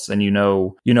results, and you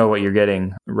know what you're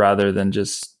getting, rather than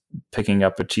just picking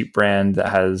up a cheap brand that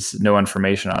has no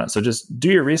information on it. So just do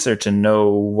your research and know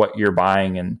what you're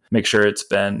buying, and make sure it's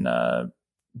been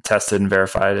tested and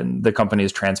verified, and the company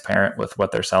is transparent with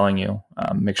what they're selling you.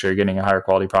 Make sure you're getting a higher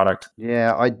quality product.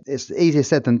 Yeah, it's easier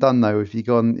said than done though. If you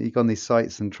go on these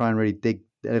sites and try and really dig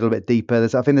a little bit deeper, I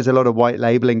think there's a lot of white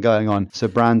labeling going on. So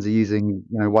brands are using,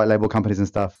 white label companies and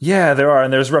stuff. Yeah, there are,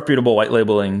 and there's reputable white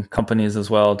labeling companies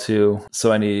as well too.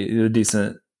 So any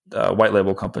decent white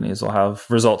label companies will have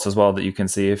results as well that you can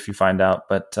see if you find out.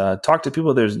 But talk to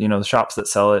people. There's the shops that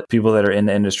sell it. People that are in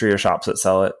the industry or shops that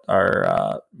sell it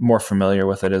are more familiar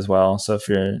with it as well. So if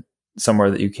you're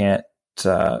somewhere that you can't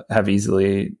have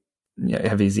easy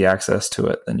access to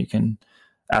it, then you can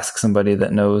ask somebody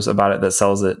that knows about it, that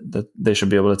sells it, that they should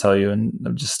be able to tell you, and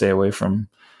just stay away from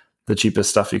the cheapest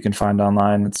stuff you can find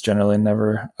online. It's generally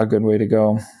never a good way to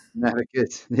go. Never good.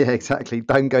 Yeah, exactly.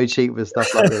 Don't go cheap with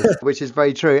stuff like this, which is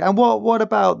very true. And what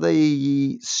about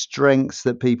the strengths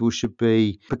that people should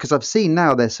be? Because I've seen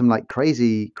now there's some like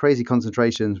crazy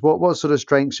concentrations. What sort of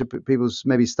strengths should people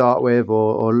maybe start with,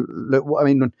 or look? I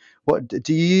mean, what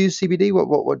do you use CBD?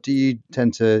 What do you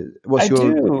tend to? I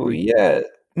do, yeah.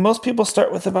 Most people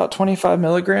start with about 25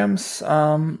 milligrams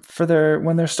for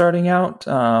when they're starting out.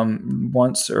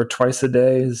 Once or twice a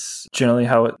day is generally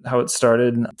how it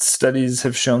started. Studies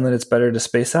have shown that it's better to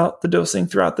space out the dosing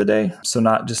throughout the day, so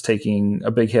not just taking a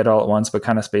big hit all at once, but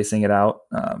kind of spacing it out.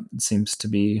 It seems to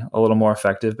be a little more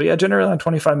effective. But yeah, generally on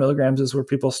 25 milligrams is where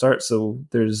people start. So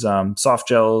there's soft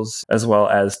gels as well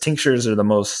as tinctures are the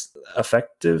most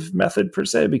effective method per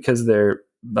se, because they're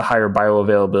the higher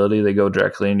bioavailability. They go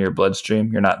directly in your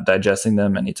bloodstream. You're not digesting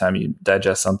them. Anytime you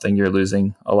digest something, you're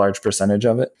losing a large percentage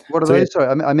of it. What are those? Sorry,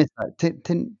 I missed that.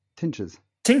 Tinctures.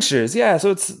 Tinctures, yeah. So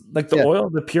it's like the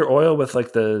oil, the pure oil with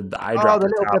like the eye drop. The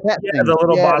little pipette thing. The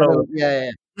little bottle.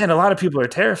 Yeah. And a lot of people are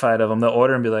terrified of them. They'll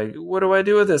order and be like, "What do I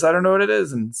do with this? I don't know what it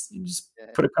is." And you just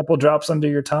put a couple drops under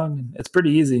your tongue. It's pretty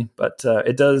easy, but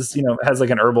it does, it has like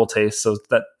an herbal taste, so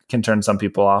that can turn some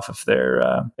people off if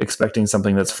they're expecting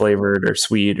something that's flavored or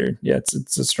sweet, or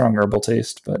it's a strong herbal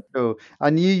taste. But cool.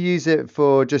 And you use it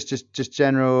for just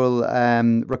general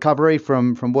recovery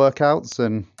from workouts?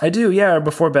 And I do, yeah,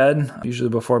 before bed, usually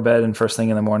before bed and first thing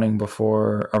in the morning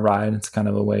before a ride. It's kind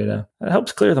of a way it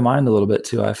helps clear the mind a little bit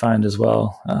too, I find as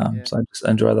well. So I just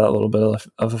enjoy that little bit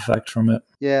of effect from it.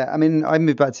 Yeah, I mean, I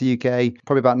moved back to UK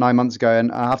probably about 9 months ago,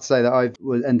 and I have to say that I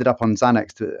ended up on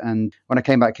Xanax. And when I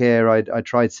came back here, I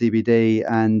tried CBD,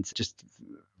 and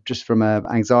just from an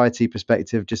anxiety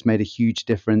perspective, just made a huge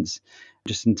difference,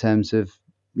 just in terms of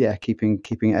keeping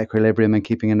equilibrium and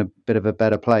keeping in a bit of a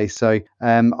better place. So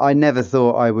I never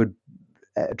thought I would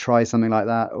try something like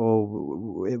that,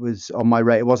 or it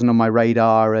wasn't on my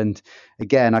radar. And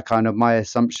again, my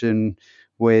assumption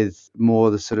with more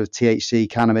the sort of THC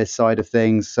cannabis side of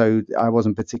things, so I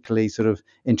wasn't particularly sort of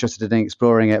interested in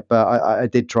exploring it, but I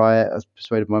did try it. I was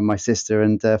persuaded by my sister,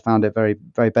 and found it very,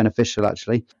 very beneficial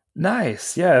actually.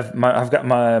 Nice. Yeah, I've got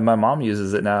my mom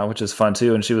uses it now, which is fun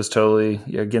too, and she was totally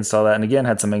against all that, and again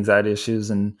had some anxiety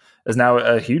issues, and is now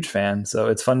a huge fan. So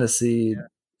it's fun to see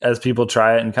as people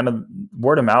try it, and kind of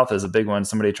word of mouth is a big one.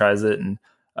 Somebody tries it and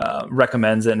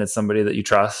recommends it, and it's somebody that you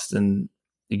trust, and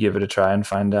you give it a try and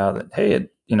find out that, hey, it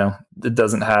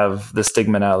doesn't have the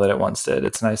stigma now that it once did.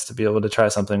 It's nice to be able to try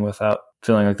something without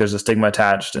feeling like there's a stigma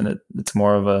attached, and it's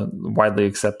more of a widely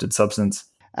accepted substance.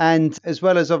 And as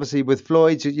well as obviously with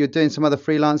Floyd's, you're doing some other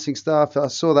freelancing stuff. I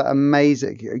saw that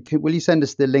amazing. Will you send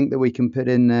us the link that we can put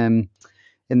in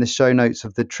the show notes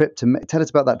of the trip tell us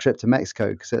about that trip to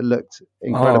Mexico, because it looked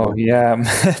incredible. Oh yeah,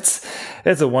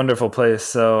 it's a wonderful place.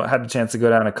 So I had a chance to go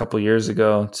down a couple years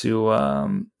ago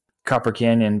to Copper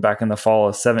Canyon back in the fall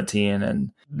of 2017,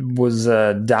 and was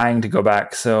dying to go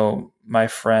back. So my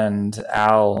friend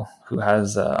Al, who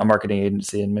has a marketing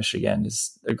agency in Michigan,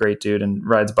 is a great dude and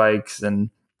rides bikes,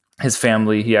 and his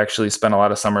family, he actually spent a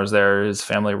lot of summers there. His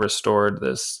family restored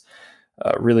this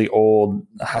really old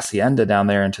hacienda down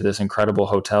there into this incredible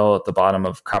hotel at the bottom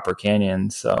of Copper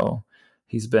Canyon. So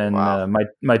he's been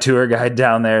my tour guide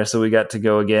down there. So we got to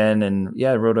go again, and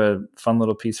I wrote a fun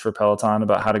little piece for Peloton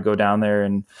about how to go down there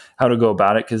and how to go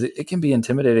about it, because it can be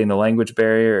intimidating. The language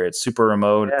barrier, it's super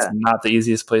remote. Yeah. It's not the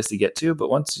easiest place to get to,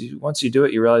 but once you do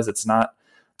it, you realize it's not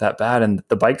that bad. And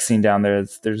the bike scene down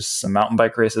there's some mountain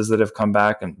bike races that have come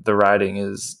back, and the riding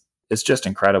it's just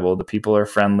incredible. The people are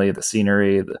friendly, the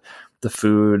scenery, the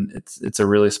food. It's a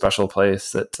really special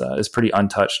place that is pretty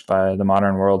untouched by the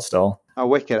modern world still. Oh,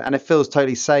 wicked. And it feels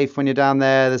totally safe when you're down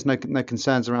there. There's no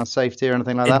concerns around safety or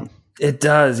anything like that? It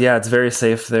does. Yeah, it's very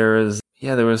safe. There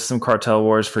was some cartel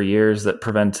wars for years that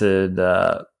prevented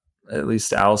at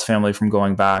least Al's family from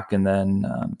going back. And then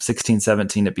 16,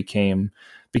 17, it became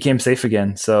safe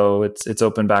again. So it's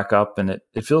opened back up, and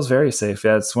it feels very safe.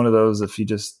 Yeah, it's one of those, if you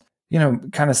just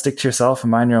kind of stick to yourself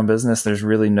and mind your own business, there's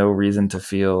really no reason to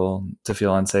feel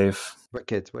unsafe.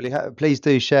 Wicked. Well, please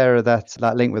do share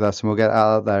that link with us, and we'll get it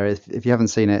out there. If you haven't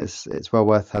seen it, it's well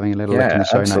worth having a little look in the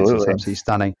show notes. It's absolutely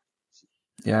stunning.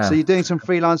 Yeah. So you're doing some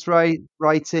freelance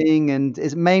writing, and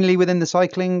is it mainly within the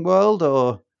cycling world,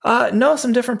 or? No,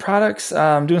 some different products.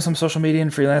 Doing some social media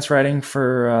and freelance writing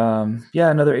for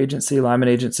another agency, Lyman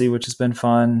Agency, which has been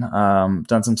fun.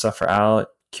 Done some stuff for Al at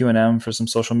Q&M for some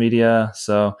social media.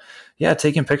 So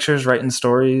taking pictures, writing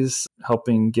stories,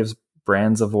 helping give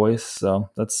brands of voice. So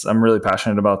I'm really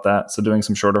passionate about that. So doing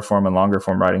some shorter form and longer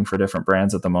form riding for different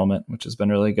brands at the moment, which has been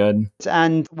really good.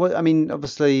 And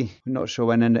obviously, we're not sure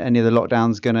when any of the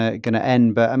lockdowns gonna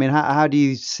end, but I mean, how do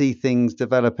you see things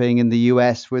developing in the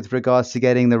US with regards to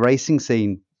getting the racing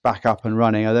scene back up and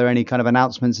running? Are there any kind of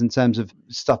announcements in terms of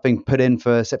stuff being put in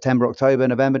for September, October,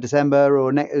 November, December,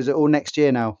 or is it all next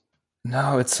year now?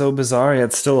 No, it's so bizarre.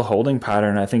 It's still a holding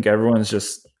pattern. I think everyone's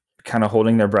just kind of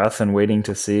holding their breath and waiting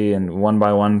to see. And one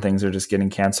by one, things are just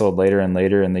getting canceled later and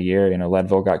later in the year.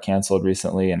 Leadville got canceled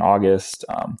recently in August.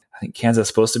 I think Kansas is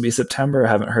supposed to be September. I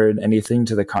haven't heard anything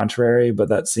to the contrary, but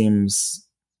that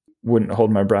wouldn't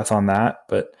hold my breath on that.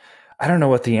 But I don't know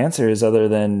what the answer is other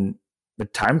than the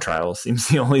time trial seems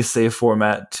the only safe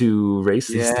format to race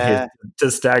these days, to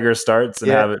stagger starts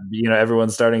and have it,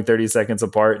 everyone's starting 30 seconds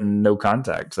apart and no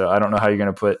contact. So I don't know how you're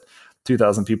going to put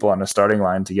 2,000 people on a starting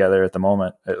line together at the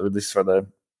moment, at least for the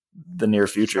near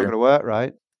future. It's not going to work,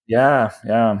 right? Yeah.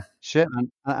 Shit,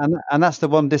 man. And that's the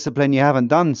one discipline you haven't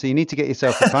done, so you need to get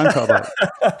yourself a time trial back.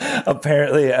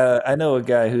 Apparently, I know a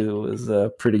guy who was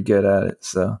pretty good at it,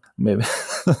 so maybe.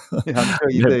 Yeah, I'm sure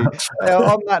you do.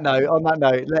 On that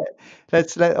note,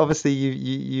 let's obviously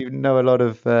you know a lot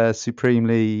of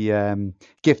supremely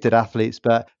gifted athletes,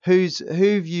 but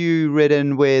who've you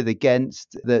ridden with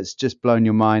against that's just blown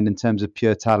your mind in terms of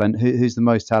pure talent? Who's the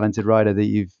most talented rider that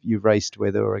you've raced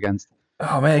with or against?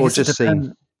 Oh man, or just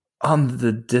seen on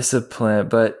the discipline,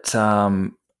 but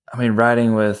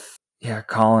riding with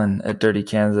Colin at Dirty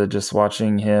Kansas, just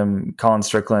watching him, Colin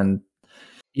Strickland,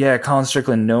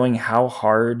 knowing how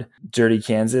hard Dirty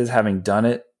Kansas is, having done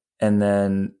it, and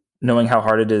then knowing how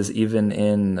hard it is even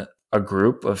in a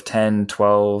group of 10,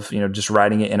 12, just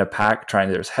riding it in a pack,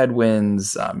 there's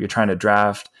headwinds, you're trying to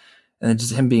draft, and then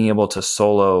just him being able to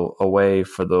solo away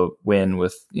for the win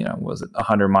with, was it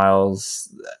 100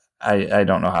 miles? I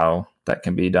don't know how that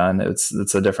can be done. It's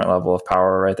a different level of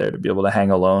power right there to be able to hang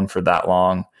alone for that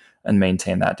long and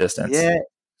maintain that distance. Yeah.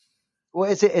 Well,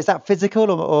 is that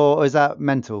physical or is that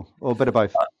mental or a bit of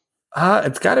both?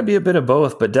 It's got to be a bit of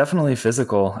both, but definitely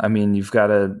physical. I mean, you've got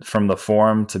to, from the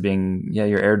form to being,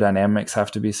 your aerodynamics have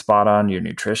to be spot on. Your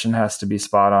nutrition has to be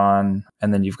spot on.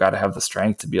 And then you've got to have the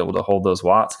strength to be able to hold those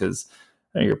watts because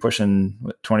you're pushing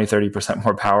 20, 30%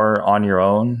 more power on your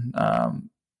own.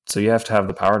 So you have to have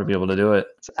the power to be able to do it.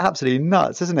 It's absolutely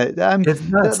nuts, isn't it? It's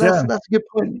nuts, that's a good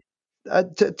point.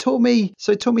 Talk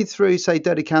me through, say,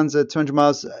 Dirty Kansas, 200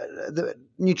 miles, the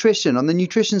nutrition. On the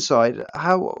nutrition side,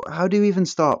 how do you even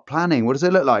start planning? What does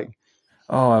it look like?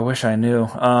 Oh, I wish I knew.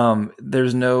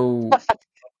 There's no...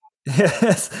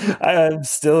 Yes, I've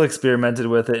still experimented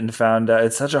with it and found out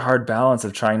it's such a hard balance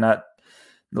of trying not...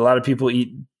 A lot of people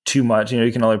eat too much.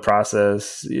 You can only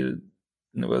process...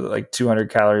 with like 200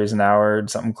 calories an hour,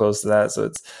 something close to that. So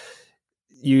it's,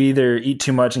 you either eat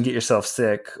too much and get yourself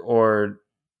sick, or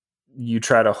you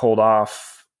try to hold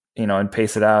off, and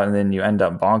pace it out, and then you end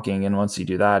up bonking. And once you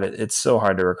do that, it's so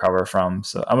hard to recover from.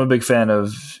 So I'm a big fan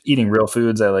of eating real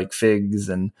foods. I like figs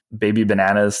and baby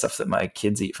bananas, stuff that my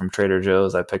kids eat from Trader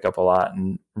Joe's. I pick up a lot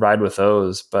and ride with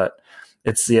those, but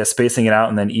it's spacing it out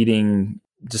and then eating.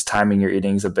 Just timing your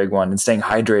eating is a big one, and staying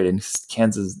hydrated.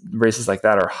 Kansas races like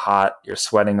that are hot. You're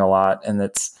sweating a lot, and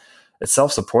it's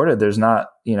self-supported. There's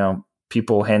not,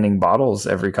 people handing bottles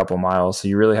every couple miles. So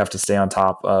you really have to stay on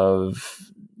top of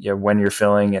when you're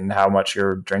filling and how much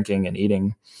you're drinking and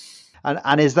eating.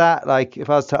 And is that, like, if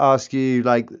I was to ask you,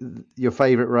 like, your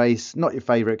favorite race, not your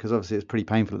favorite, because obviously it's pretty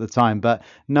painful at the time, but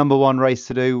number one race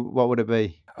to do, what would it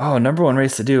be? Oh, number one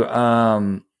race to do.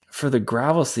 For the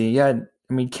gravel scene.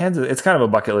 Kansas, it's kind of a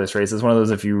bucket list race. It's one of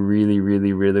those, if you really,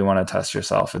 really, really want to test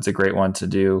yourself, it's a great one to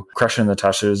do. Crushing the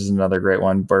Tushers is another great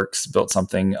one. Burke's built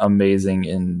something amazing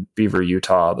in Beaver,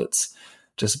 Utah that's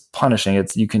just punishing.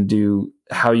 You can do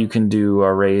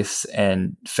a race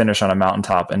and finish on a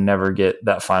mountaintop and never get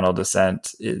that final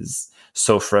descent is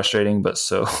so frustrating, but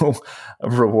so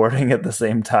rewarding at the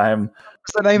same time.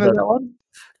 What's the name of that one?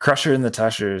 Crusher in the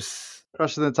Tushers.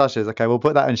 Crusher in the Tushers. Okay, we'll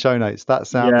put that in show notes. That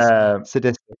sounds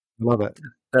sadistic. Love it.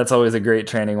 That's always a great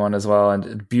training one as well,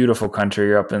 and beautiful country.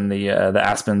 You're up in the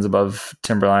Aspens above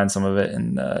Timberline, some of it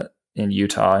in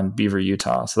Utah and Beaver,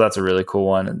 Utah. So that's a really cool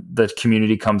one. And the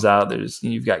community comes out.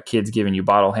 You've got kids giving you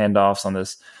bottle handoffs on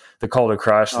the Cul de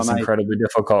Crush, this incredibly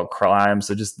difficult climb.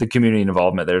 So just the community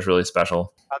involvement there is really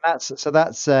special.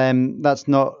 And that's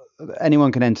not,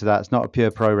 anyone can enter that. It's not a pure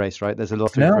pro race, right? There's a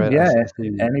lot for it. Yeah,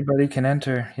 anybody can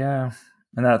enter. Yeah.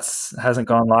 And hasn't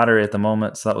gone lottery at the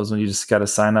moment. So that was when you just got to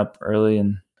sign up early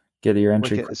and get your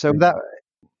entry. So that,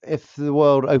 if the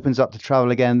world opens up to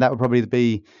travel again, that would probably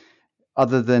be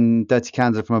other than Dirty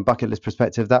Kansas from a bucket list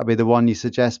perspective, that would be the one you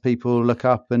suggest people look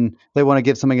up and they want to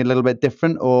give something a little bit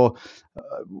different? Or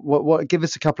what give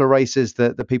us a couple of races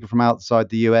that the people from outside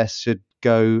the US should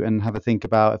go and have a think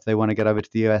about if they want to get over to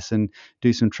the US and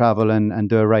do some travel and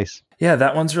do a race? Yeah,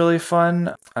 that one's really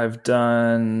fun. I've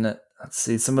done, let's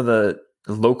see, some of the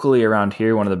locally around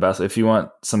here, one of the best. If you want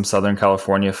some Southern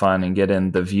California fun and get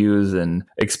in the views and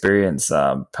experience,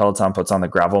 Peloton puts on the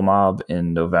Gravel Mob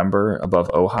in November above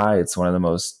Ojai. It's one of the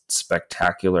most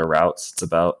spectacular routes. It's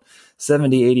about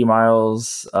 70, 80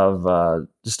 miles of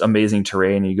just amazing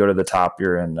terrain. You go to the top,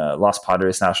 you're in Los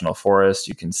Padres National Forest.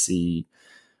 You can see,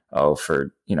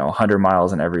 for 100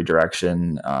 miles in every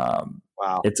direction.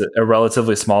 Wow. It's a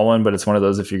relatively small one, but it's one of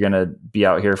those, if you're going to be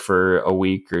out here for a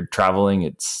week or traveling,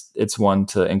 it's one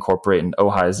to incorporate. And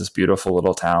Ojai is this beautiful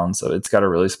little town, so it's got a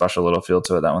really special little feel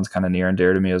to it. That one's kind of near and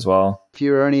dear to me as well. If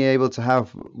you were only able to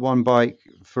have one bike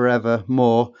forever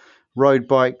more, road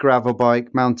bike, gravel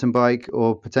bike, mountain bike,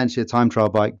 or potentially a time trial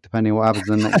bike, depending on what happens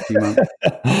in the next few months.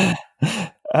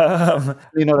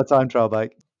 You're not a time trial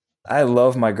bike. I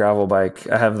love my gravel bike.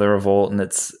 I have the Revolt,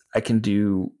 and I can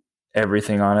do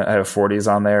everything on it. I have 40s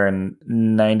on there, and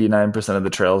 99% of the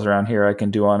trails around here I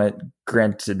can do on it.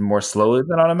 Granted, more slowly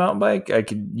than on a mountain bike.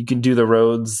 You can do the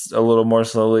roads a little more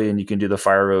slowly, and you can do the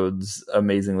fire roads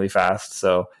amazingly fast.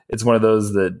 So it's one of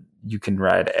those that you can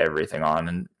ride everything on,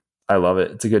 and I love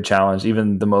it. It's a good challenge.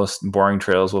 Even the most boring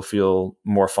trails will feel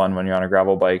more fun when you're on a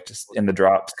gravel bike, just in the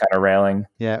drops, kind of railing.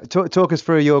 Yeah. Talk us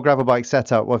through your gravel bike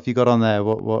setup. What have you got on there?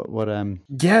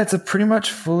 Yeah, it's a pretty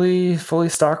much fully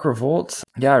stock Revolt.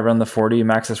 Yeah, I run the 40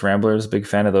 Maxxis Ramblers. Big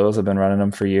fan of those. I've been running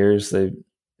them for years. They've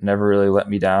never really let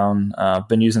me down. I've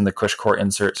been using the Cushcore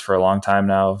inserts for a long time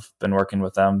now. I've been working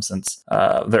with them since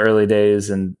the early days,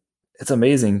 and it's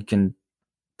amazing. You can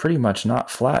pretty much not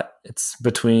flat. It's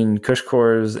between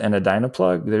Cushcores and a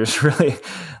Dynaplug. There's really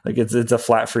it's a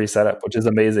flat free setup, which is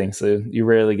amazing. So you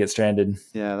rarely get stranded.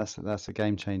 Yeah, that's a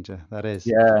game changer. That is.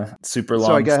 Yeah, super long.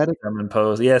 Sorry, go ahead. Stem and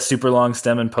post. Yeah, super long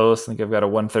stem and post. I think I've got a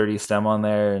 130 stem on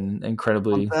there, and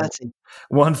incredibly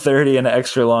 130 and an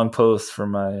extra long post for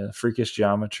my freakish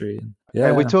geometry. Yeah,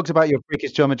 hey, we talked about your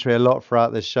freakish geometry a lot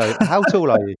throughout this show. How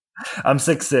tall are you? I'm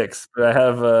 6'6", but I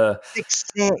have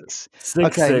 6'6". 6'6".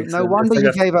 Okay, no wonder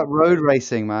you gave up road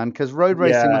racing, man, because road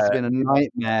racing must have been a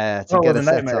nightmare to get a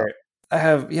setup. I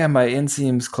have, my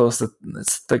inseam's close to,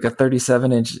 it's like a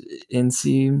 37-inch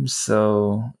inseam,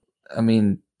 so, I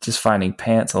mean, just finding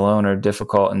pants alone are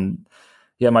difficult, and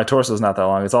my torso is not that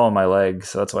long. It's all in my legs,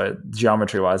 so that's why,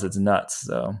 geometry-wise, it's nuts.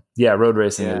 So, road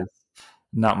racing is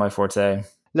not my forte.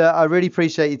 Look, I really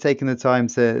appreciate you taking the time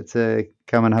to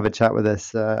come and have a chat with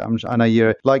us. I know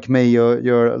you're like me.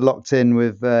 You're locked in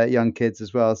with young kids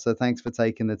as well. So thanks for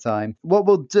taking the time. What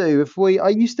we'll do,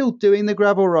 are you still doing the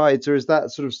gravel rides, or is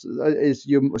that is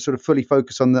you sort of fully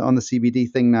focused on the CBD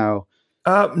thing now?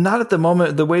 Not at the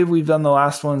moment. The way we've done the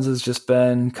last ones has just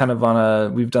been kind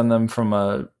of we've done them from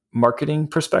a marketing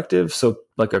perspective. So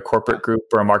like a corporate group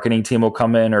or a marketing team will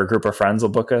come in, or a group of friends will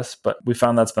book us. But we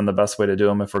found that's been the best way to do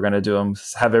them. If we're going to do them,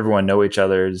 have everyone know each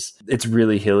other. It's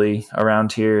really hilly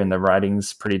around here, and the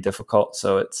riding's pretty difficult.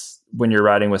 So when you're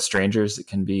riding with strangers, it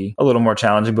can be a little more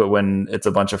challenging. But when it's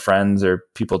a bunch of friends or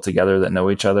people together that know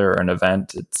each other, or an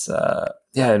event,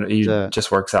 it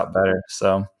just works out better.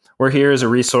 So we're here as a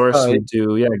resource. We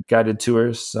do guided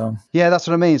tours. So that's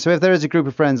what I mean. So if there is a group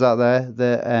of friends out there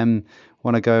that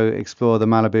want to go explore the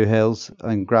Malibu Hills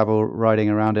and gravel riding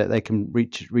around it, they can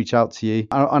reach out to you.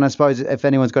 And I suppose if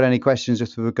anyone's got any questions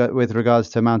just with regards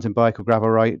to mountain bike or gravel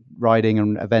riding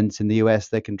and events in the US,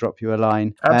 they can drop you a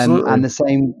line. Absolutely. And the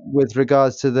same with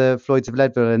regards to the Floyds of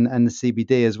Leadville and the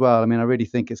CBD as well. I mean, I really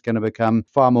think it's going to become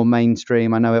far more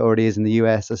mainstream. I know it already is in the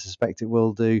US. I suspect it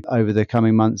will do over the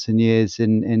coming months and years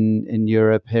in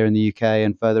Europe, here in the UK,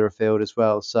 and further afield as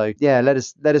well. So let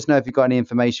us know if you've got any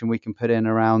information we can put in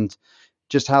around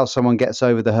just how someone gets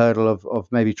over the hurdle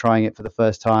of maybe trying it for the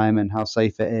first time, and how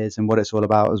safe it is and what it's all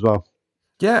about as well.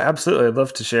 Yeah, absolutely. I'd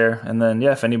love to share. And then,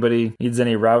 if anybody needs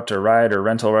any route or ride or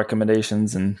rental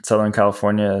recommendations in Southern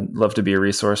California, I'd love to be a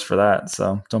resource for that.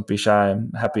 So don't be shy.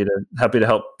 I'm happy to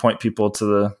help point people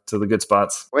to the good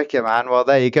spots. Wicked, man. Well,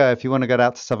 there you go. If you want to go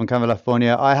out to Southern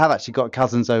California, I have actually got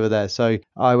cousins over there, so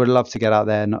I would love to get out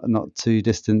there, not too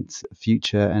distant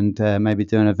future, and maybe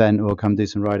do an event or come do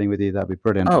some riding with you. That'd be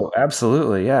brilliant. Oh,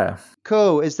 absolutely. Yeah.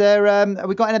 Cool. Is there, have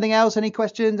we got anything else? Any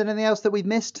questions? Anything else that we've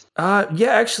missed?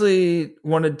 Actually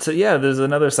wanted to, there's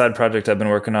another side project I've been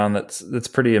working on that's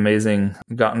pretty amazing.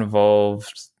 Got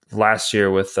involved last year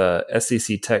with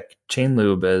SCC Tech Chain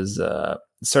Lube, as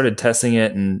started testing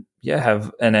it and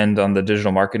have an end on the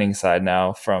digital marketing side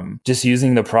now from just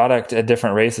using the product at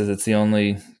different races. It's the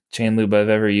only chain lube I've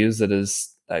ever used that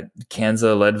is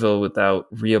Kansas Leadville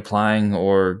without reapplying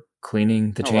or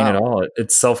cleaning the chain at all.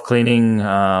 It's self-cleaning,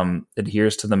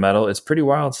 adheres to the metal. It's pretty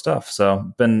wild stuff.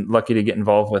 So been lucky to get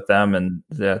involved with them, and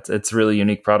it's a really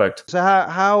unique product. So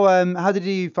how did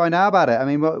you find out about it? I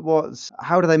mean,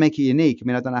 how do they make it unique? I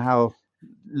mean, I don't know how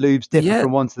lubes differ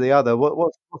from one to the other.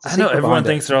 What's the secret? I know everyone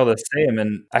thinks they're all the same,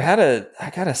 and I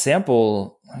got a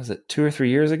sample. What was it, 2 or 3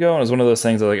 years ago? And it was one of those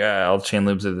things like, all chain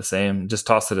lubes are the same. Just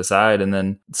tossed it aside, and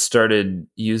then started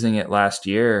using it last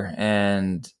year.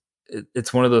 And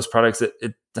it's one of those products that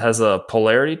it has a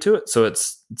polarity to it. So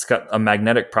it's got a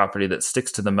magnetic property that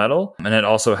sticks to the metal. And it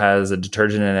also has a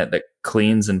detergent in it that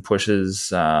cleans and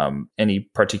pushes any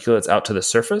particulates out to the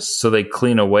surface. So they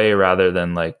clean away rather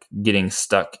than like getting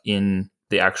stuck in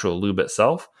the actual lube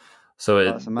itself. So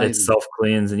it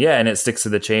self-cleans and it sticks to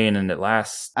the chain, and it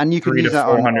lasts. And you can use that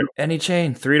on any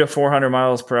chain, 300 to 400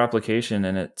 miles per application.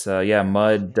 And it's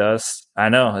mud, dust. I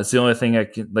know it's the only thing I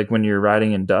can, like when you're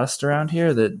riding in dust around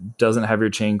here that doesn't have your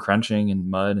chain crunching and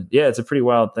mud. Yeah, it's a pretty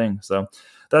wild thing. So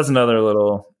that's another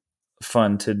little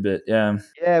fun tidbit. Yeah.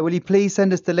 Will you please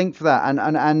send us the link for that?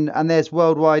 And there's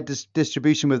worldwide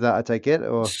distribution with that, I take it,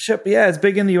 or ship. Yeah, it's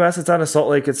big in the US. It's out of Salt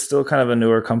Lake. It's still kind of a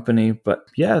newer company, but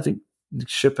I think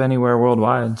ship anywhere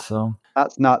worldwide. So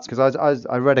that's nuts, because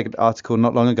I read an article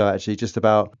not long ago actually just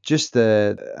about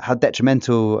how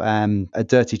detrimental a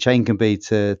dirty chain can be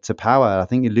to power. I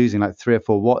think you're losing like 3 or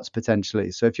 4 watts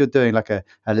potentially. So if you're doing like a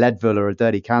Leadville or a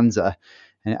dirty Kansas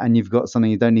and you've got something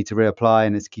you don't need to reapply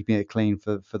and it's keeping it clean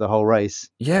for the whole race.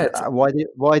 Yeah. Why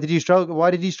did you struggle?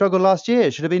 Why did you struggle last year?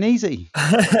 It should have been easy.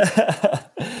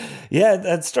 Yeah,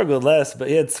 I'd struggled less, but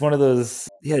it's one of those.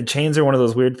 Yeah, chains are one of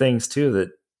those weird things too that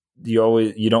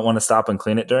you don't want to stop and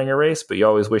clean it during a race, but you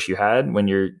always wish you had when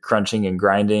you're crunching and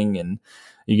grinding, and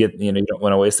you don't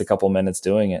want to waste a couple minutes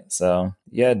doing it. So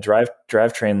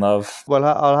drivetrain love. Well,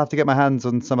 I'll have to get my hands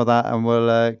on some of that and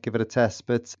we'll give it a test,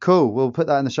 but cool. We'll put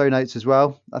that in the show notes as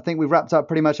well. I think we've wrapped up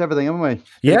pretty much everything, haven't we?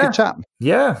 Yeah. Good chat.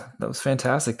 Yeah, that was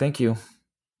fantastic. Thank you.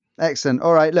 Excellent.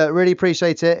 All right. Look, really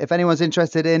appreciate it. If anyone's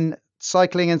interested in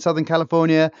cycling in Southern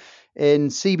California, in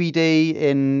CBD,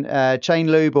 in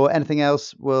chain lube or anything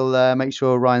else, we'll make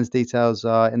sure Ryan's details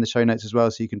are in the show notes as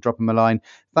well, so you can drop him a line.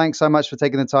 Thanks so much for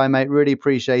taking the time, mate. Really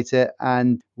appreciate it.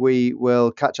 And we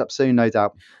will catch up soon, no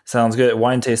doubt. Sounds good.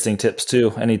 Wine tasting tips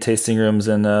too. Any tasting rooms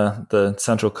in the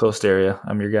Central Coast area,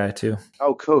 I'm your guy too.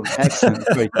 Oh, cool. Excellent.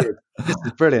 Very good. This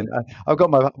is brilliant. I've got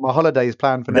my holidays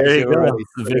planned for next year already.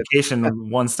 Vacation,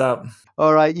 one stop.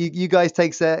 All right. You guys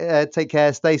take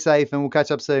care, stay safe, and we'll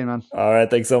catch up soon, man. All right.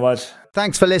 Thanks so much.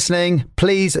 Thanks for listening.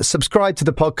 Please subscribe to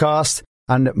the podcast.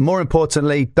 And more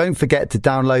importantly, don't forget to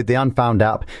download the Unfound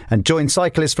app and join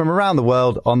cyclists from around the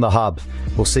world on the Hub.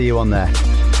 We'll see you on there.